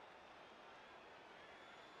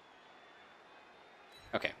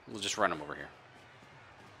 Okay, we'll just run him over here.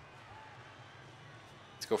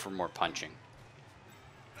 Let's go for more punching.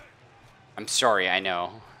 I'm sorry, I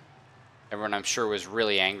know. Everyone, I'm sure, was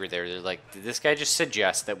really angry there. They're like, did this guy just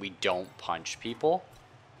suggest that we don't punch people?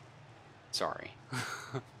 Sorry.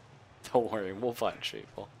 Don't worry, we'll punch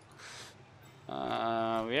people.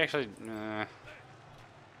 We actually...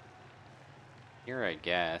 here, I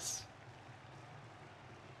guess.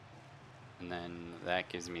 And then that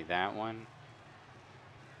gives me that one.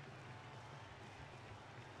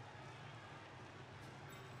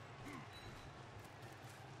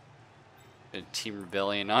 A Team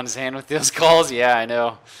Rebellion on his hand with those calls? Yeah, I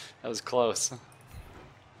know. That was close.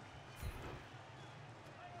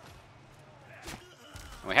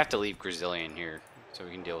 We have to leave Grazillion here so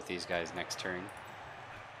we can deal with these guys next turn.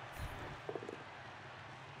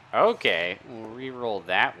 Okay, we'll re-roll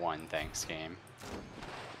that one, thanks, game.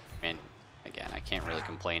 I mean, again, I can't really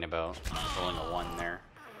complain about rolling a 1 there.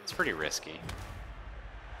 It's pretty risky.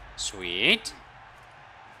 Sweet.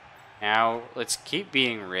 Now, let's keep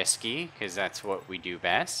being risky, because that's what we do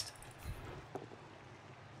best.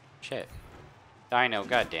 Shit. Dino,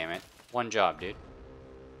 goddammit. One job, dude.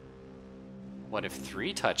 What if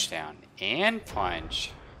 3 touchdown and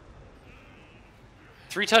punch?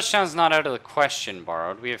 3 touchdowns not out of the question,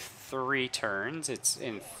 Borrowed. We have 3 turns. It's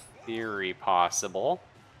in theory possible.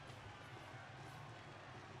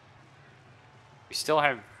 We still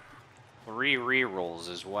have 3 rerolls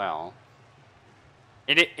as well.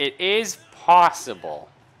 It is possible,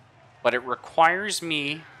 but it requires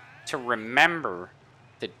me to remember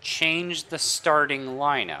to change the starting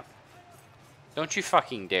lineup. Don't you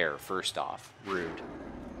fucking dare, first off. Rude.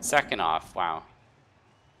 Second off, wow.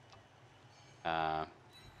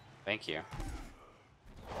 Thank you.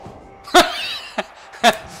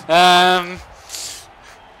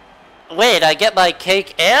 Wait, I get my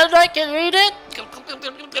cake and I can eat it?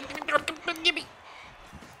 Gimme.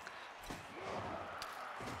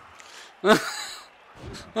 I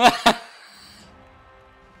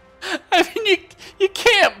mean, you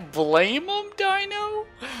can't blame him, Dino,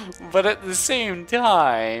 but at the same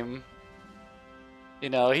time, you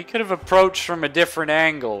know, he could have approached from a different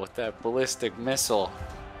angle with that ballistic missile.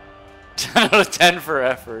 10 out of 10 for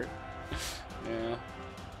effort. Yeah.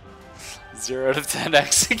 0 out of 10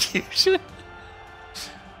 execution.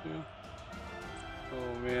 Yeah.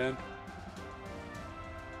 Oh, man.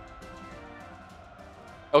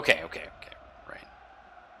 Okay. Right.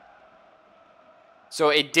 So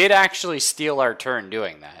it did actually steal our turn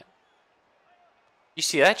doing that. You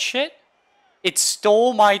see that shit? It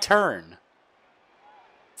stole my turn.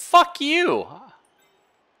 Fuck you.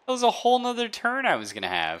 That was a whole nother turn I was gonna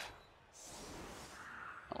have.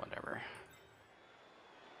 Oh, whatever.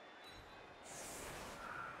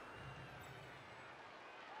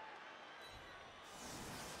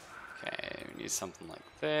 Okay, we need something like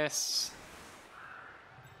this.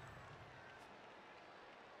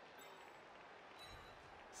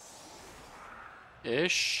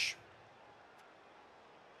 Ish.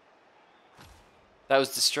 That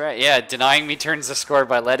was distract. Yeah, denying me turns the score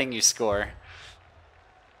by letting you score.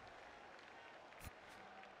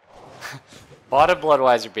 Bought a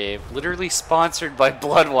Bloodweiser, babe. Literally sponsored by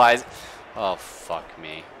Bloodweiser. Oh, fuck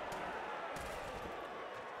me.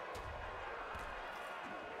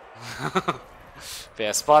 But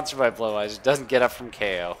yeah, sponsored by Bloodweiser. Doesn't get up from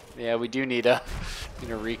KO. Yeah, we do need a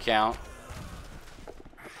recount.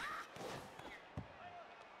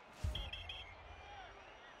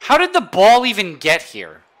 How did the ball even get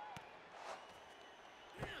here?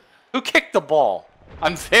 Who kicked the ball?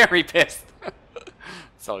 I'm very pissed.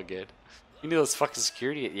 It's all good. You need those fucking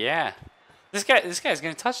security. Yeah. This guy's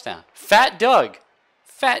gonna touchdown. Fat Doug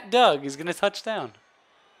is gonna touchdown.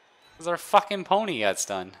 Because our fucking pony got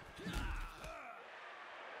stunned.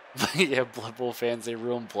 Yeah, Blood Bowl fans, they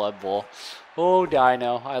ruined Blood Bowl. Oh,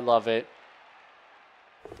 Dino, I love it.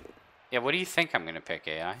 Yeah, what do you think I'm gonna pick,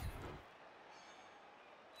 AI?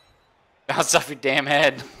 Bounce off your damn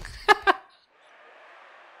head.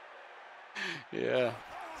 Yeah.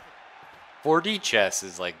 4D chess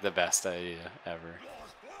is like the best idea ever.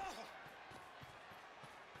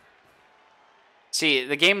 See,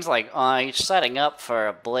 the game's like, you're setting up for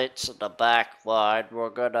a blitz in the back line. We're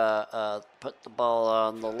gonna put the ball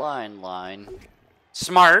on the line.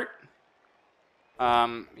 Smart.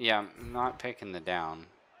 Yeah, I'm not picking the down,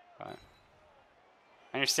 but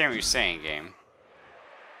I understand what you're saying, game.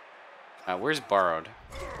 Where's Borrowed?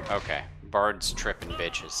 Okay, Bard's tripping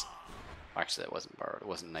bitches. Actually, that wasn't Borrowed. It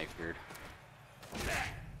wasn't Knifebeard.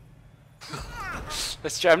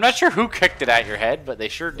 Let's try. I'm not sure who kicked it at your head, but they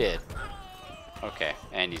sure did. Okay,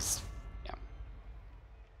 and he's... yeah.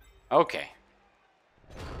 Okay.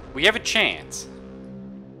 We have a chance.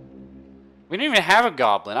 We don't even have a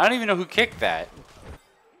goblin. I don't even know who kicked that.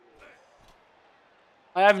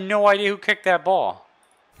 I have no idea who kicked that ball.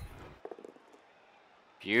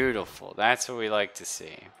 Beautiful. That's what we like to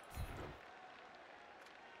see.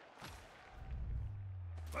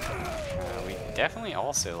 We definitely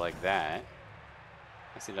also like that.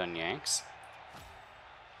 Nicely done, Yanks.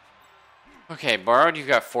 Okay, Borrowed, you've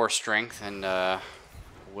got 4 strength and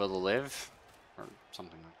will to live. Or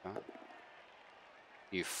something like that.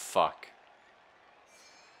 You fuck.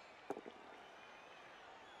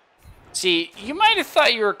 See, you might have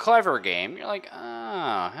thought you were a clever game. You're like,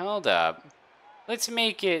 oh, hold up. Let's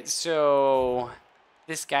make it so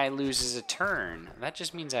this guy loses a turn. That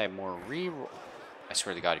just means I have more reroll. I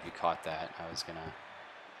swear to God, if you caught that, I was gonna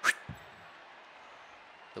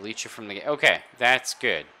delete you from the game. Okay, that's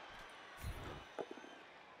good.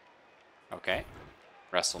 Okay,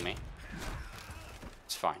 wrestle me.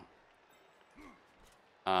 It's fine.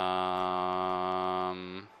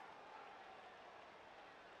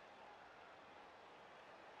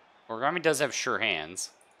 Origami does have sure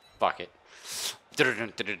hands. Fuck it. Okay,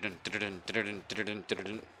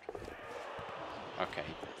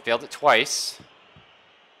 failed it twice.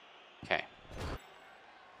 Okay.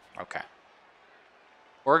 Okay.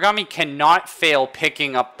 Origami cannot fail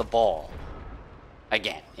picking up the ball.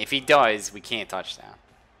 Again, if he does, we can't touch that.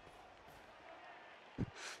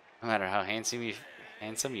 No matter how handsome you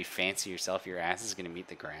fancy yourself, your ass is gonna meet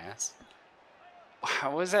the grass.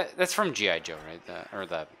 How was that? That's from G.I. Joe, right?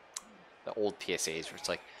 The old PSAs where it's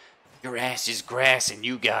like, your ass is grass and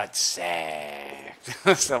you got sacked.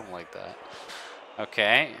 Something like that.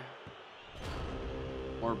 Okay.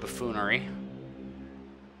 More buffoonery.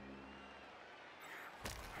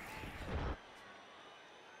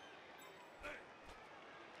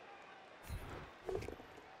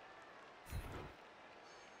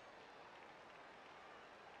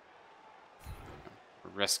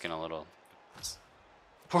 We're risking a little.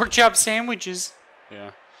 Pork chop sandwiches.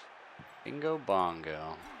 Yeah. Bingo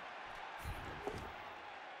bongo.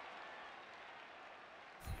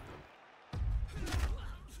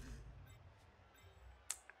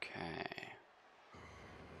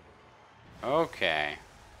 Okay.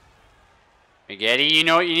 Spaghetti, you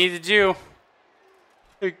know what you need to do.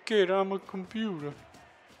 Hey kid, I'm a computer.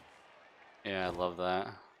 Yeah, I love that.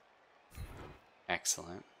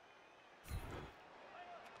 Excellent.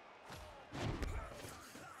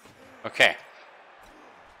 Okay.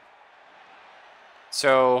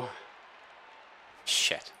 So,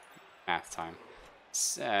 shit. Math time.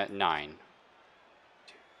 It's, 9.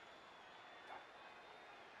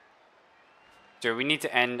 So we need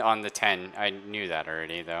to end on the 10. I knew that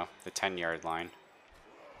already, though. The 10-yard line.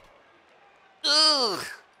 Ugh.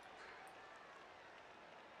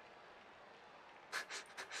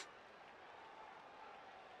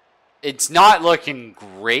 It's not looking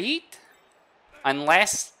great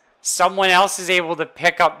unless someone else is able to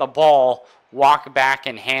pick up the ball, walk back,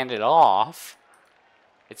 and hand it off.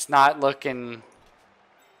 It's not looking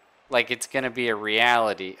like it's going to be a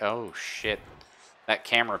reality. Oh, shit. That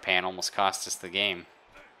camera pan almost cost us the game.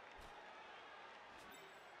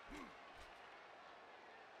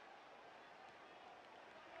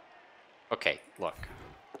 Okay, look.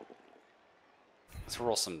 Let's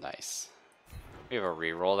roll some dice. We have a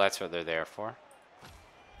reroll, that's what they're there for.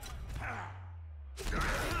 Okay,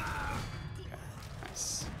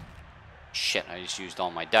 nice. Shit, I just used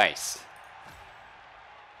all my dice.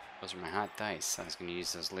 Those are my hot dice. I was going to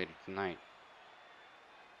use those later tonight.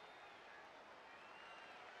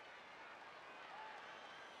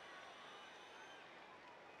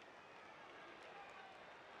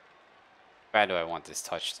 Bad do I want this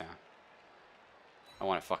touchdown? I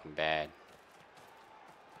want it fucking bad.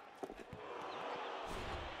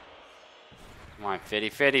 Come on, Fitty,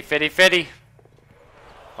 Fitty, Fitty, Fitty!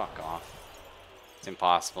 Fuck off. It's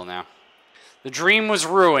impossible now. The dream was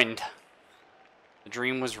ruined. The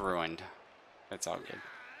dream was ruined. That's all good.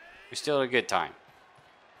 We still had a good time.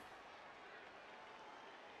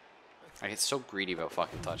 I get so greedy about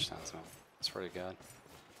fucking touchdowns, man. I swear to God.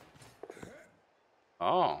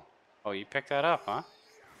 Oh. Oh, you picked that up, huh?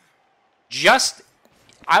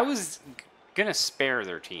 I was gonna spare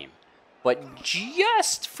their team. But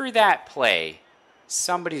just for that play,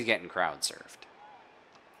 somebody's getting crowd surfed.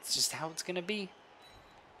 It's just how it's gonna be.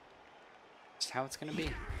 Just how it's gonna be.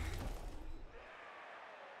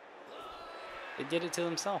 They did it to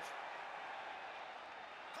themselves.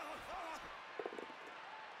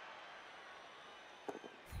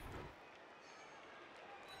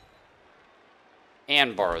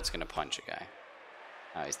 And Borrowed's gonna punch a guy.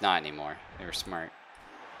 No, he's not anymore. They were smart.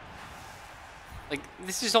 Like,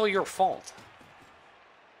 this is all your fault.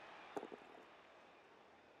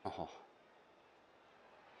 Oh.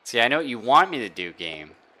 See, I know what you want me to do,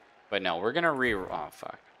 game. But no, we're gonna oh,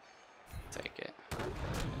 fuck. Take it.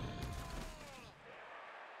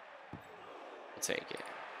 We'll take it.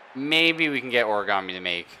 Maybe we can get Origami to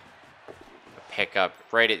make a pickup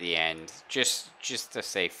right at the end. Just to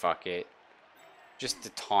say fuck it. Just to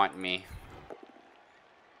taunt me.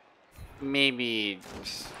 Maybe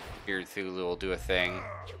Beard Thulu will do a thing.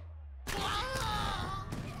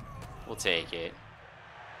 We'll take it.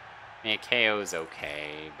 I mean, a KO is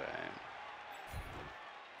okay, but...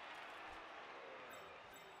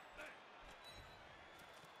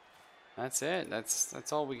 That's it.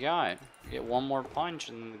 That's all we got. We get one more punch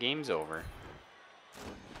and the game's over.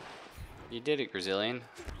 You did it, Brazilian.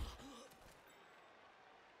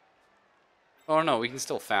 Oh no, we can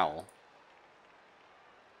still foul.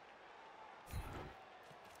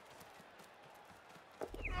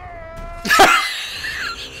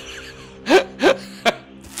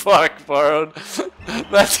 Fuck, Borrowed.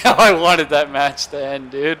 That's how I wanted that match to end,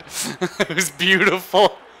 dude. It was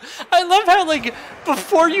beautiful. I love how, like,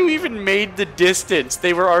 before you even made the distance,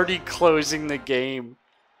 they were already closing the game.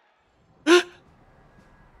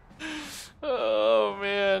 Oh,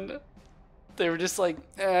 man. They were just like,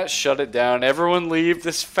 shut it down. Everyone leave.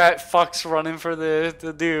 This fat fuck's running for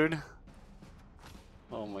the dude.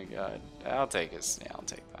 Oh, my God. I'll take it. Yeah, I'll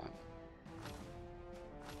take that.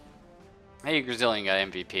 Hey, Brazilian got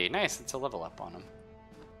MVP. Nice. It's a level up on him.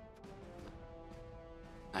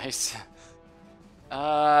 Nice.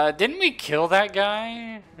 Didn't we kill that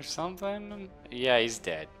guy or something? Yeah, he's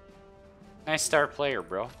dead. Nice star player,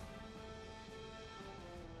 bro.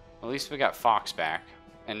 At least we got Fox back.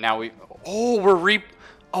 And now we're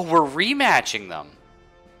rematching them.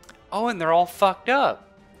 Oh, and they're all fucked up.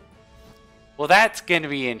 Well, that's going to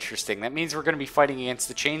be interesting. That means we're going to be fighting against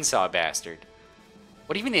the chainsaw bastard.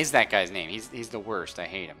 What even is that guy's name? He's the worst. I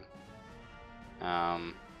hate him.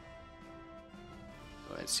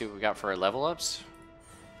 Let's see what we got for our level ups.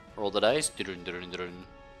 Roll the dice.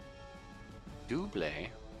 Double.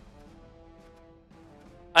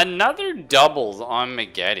 Another doubles on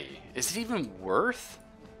Magetti. Is it even worth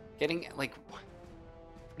getting, like, what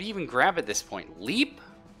do you even grab at this point? Leap?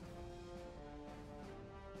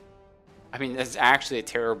 I mean, that's actually a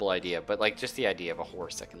terrible idea, but, like, just the idea of a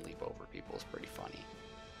horse that can leap over people is pretty funny.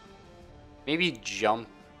 Maybe jump.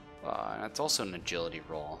 That's also an agility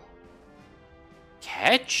roll.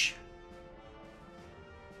 Catch?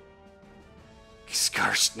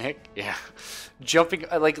 Skarsnik? Yeah. Jumping,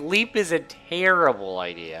 like, leap is a terrible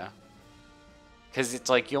idea. Because it's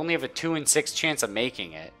like you only have a 2 in 6 chance of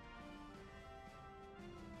making it.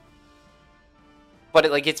 But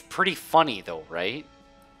it's pretty funny though, right?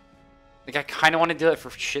 Like, I kind of want to do it for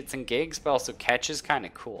shits and gigs, but also catch is kind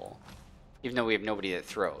of cool. Even though we have nobody that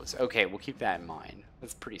throws. Okay, we'll keep that in mind.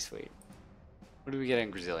 That's pretty sweet. What do we get in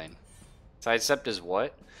Brazilian? Sidestep is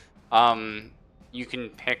what? You can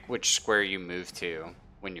pick which square you move to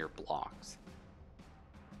when you're blocked.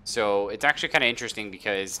 So it's actually kind of interesting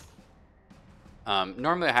because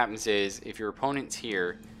normally what happens is if your opponent's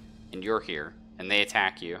here and you're here and they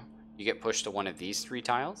attack you, you get pushed to one of these 3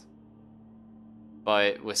 tiles.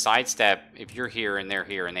 But with sidestep, if you're here and they're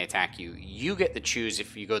here and they attack you, you get to choose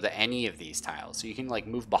if you go to any of these tiles. So you can, like,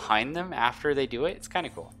 move behind them after they do it. It's kind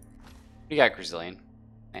of cool. You got Brazilian.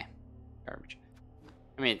 Garbage.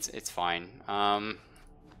 I mean, it's fine.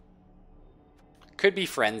 Could be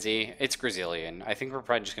Frenzy. It's Brazilian. I think we're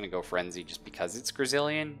probably just going to go Frenzy just because it's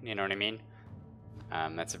Brazilian. You know what I mean?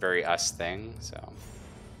 That's a very us thing, so...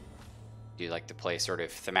 Do you like to play sort of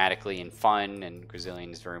thematically and fun, and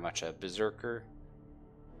Brazilian is very much a berserker.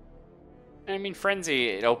 I mean, Frenzy,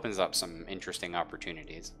 it opens up some interesting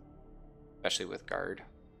opportunities. Especially with guard.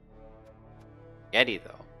 Yeti,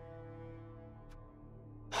 though.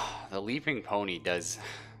 The leaping pony does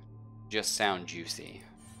just sound juicy.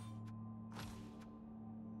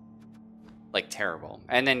 like terrible.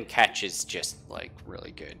 And then catch is just like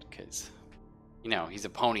really good because, you know, he's a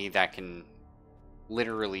pony that can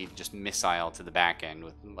literally just missile to the back end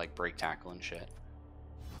with like break tackle and shit.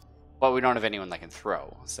 But we don't have anyone that can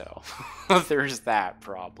throw, so there's that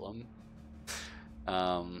problem.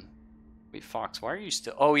 Wait, Fox, why are you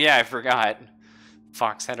still? Oh yeah, I forgot.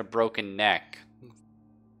 Fox had a broken neck.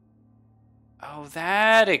 Oh,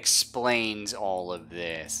 that explains all of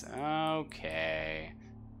this. Okay.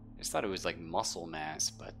 I just thought it was like muscle mass,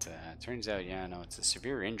 but turns out, yeah, no, it's a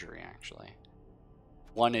severe injury actually.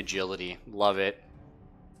 1 agility, love it.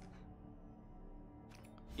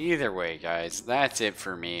 Either way, guys, that's it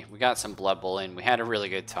for me. We got some Blood Bowl in. We had a really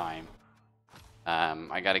good time.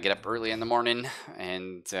 I got to get up early in the morning,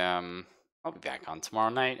 and I'll be back on tomorrow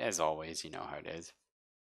night, as always. You know how it is.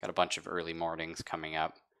 Got a bunch of early mornings coming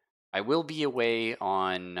up. I will be away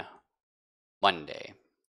on Monday.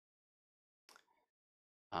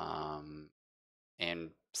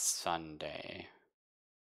 And Sunday,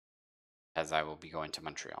 as I will be going to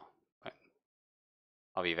Montreal. But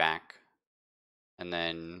I'll be back. And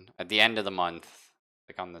then at the end of the month,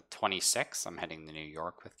 like on the 26th, I'm heading to New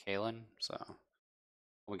York with Kaylin. So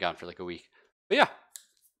I'll be gone for like a week. But yeah.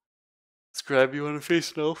 Let's grab. You want to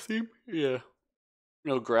face an elf team? Yeah.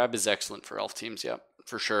 No, grab is excellent for elf teams, yep,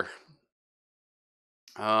 for sure.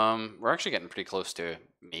 We're actually getting pretty close to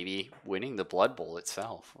maybe winning the Blood Bowl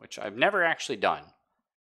itself, which I've never actually done.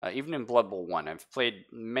 Even in Blood Bowl 1, I've played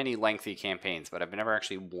many lengthy campaigns, but I've never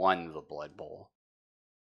actually won the Blood Bowl.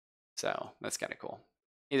 So, that's kind of cool.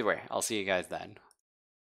 Either way, I'll see you guys then.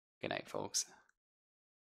 Good night, folks.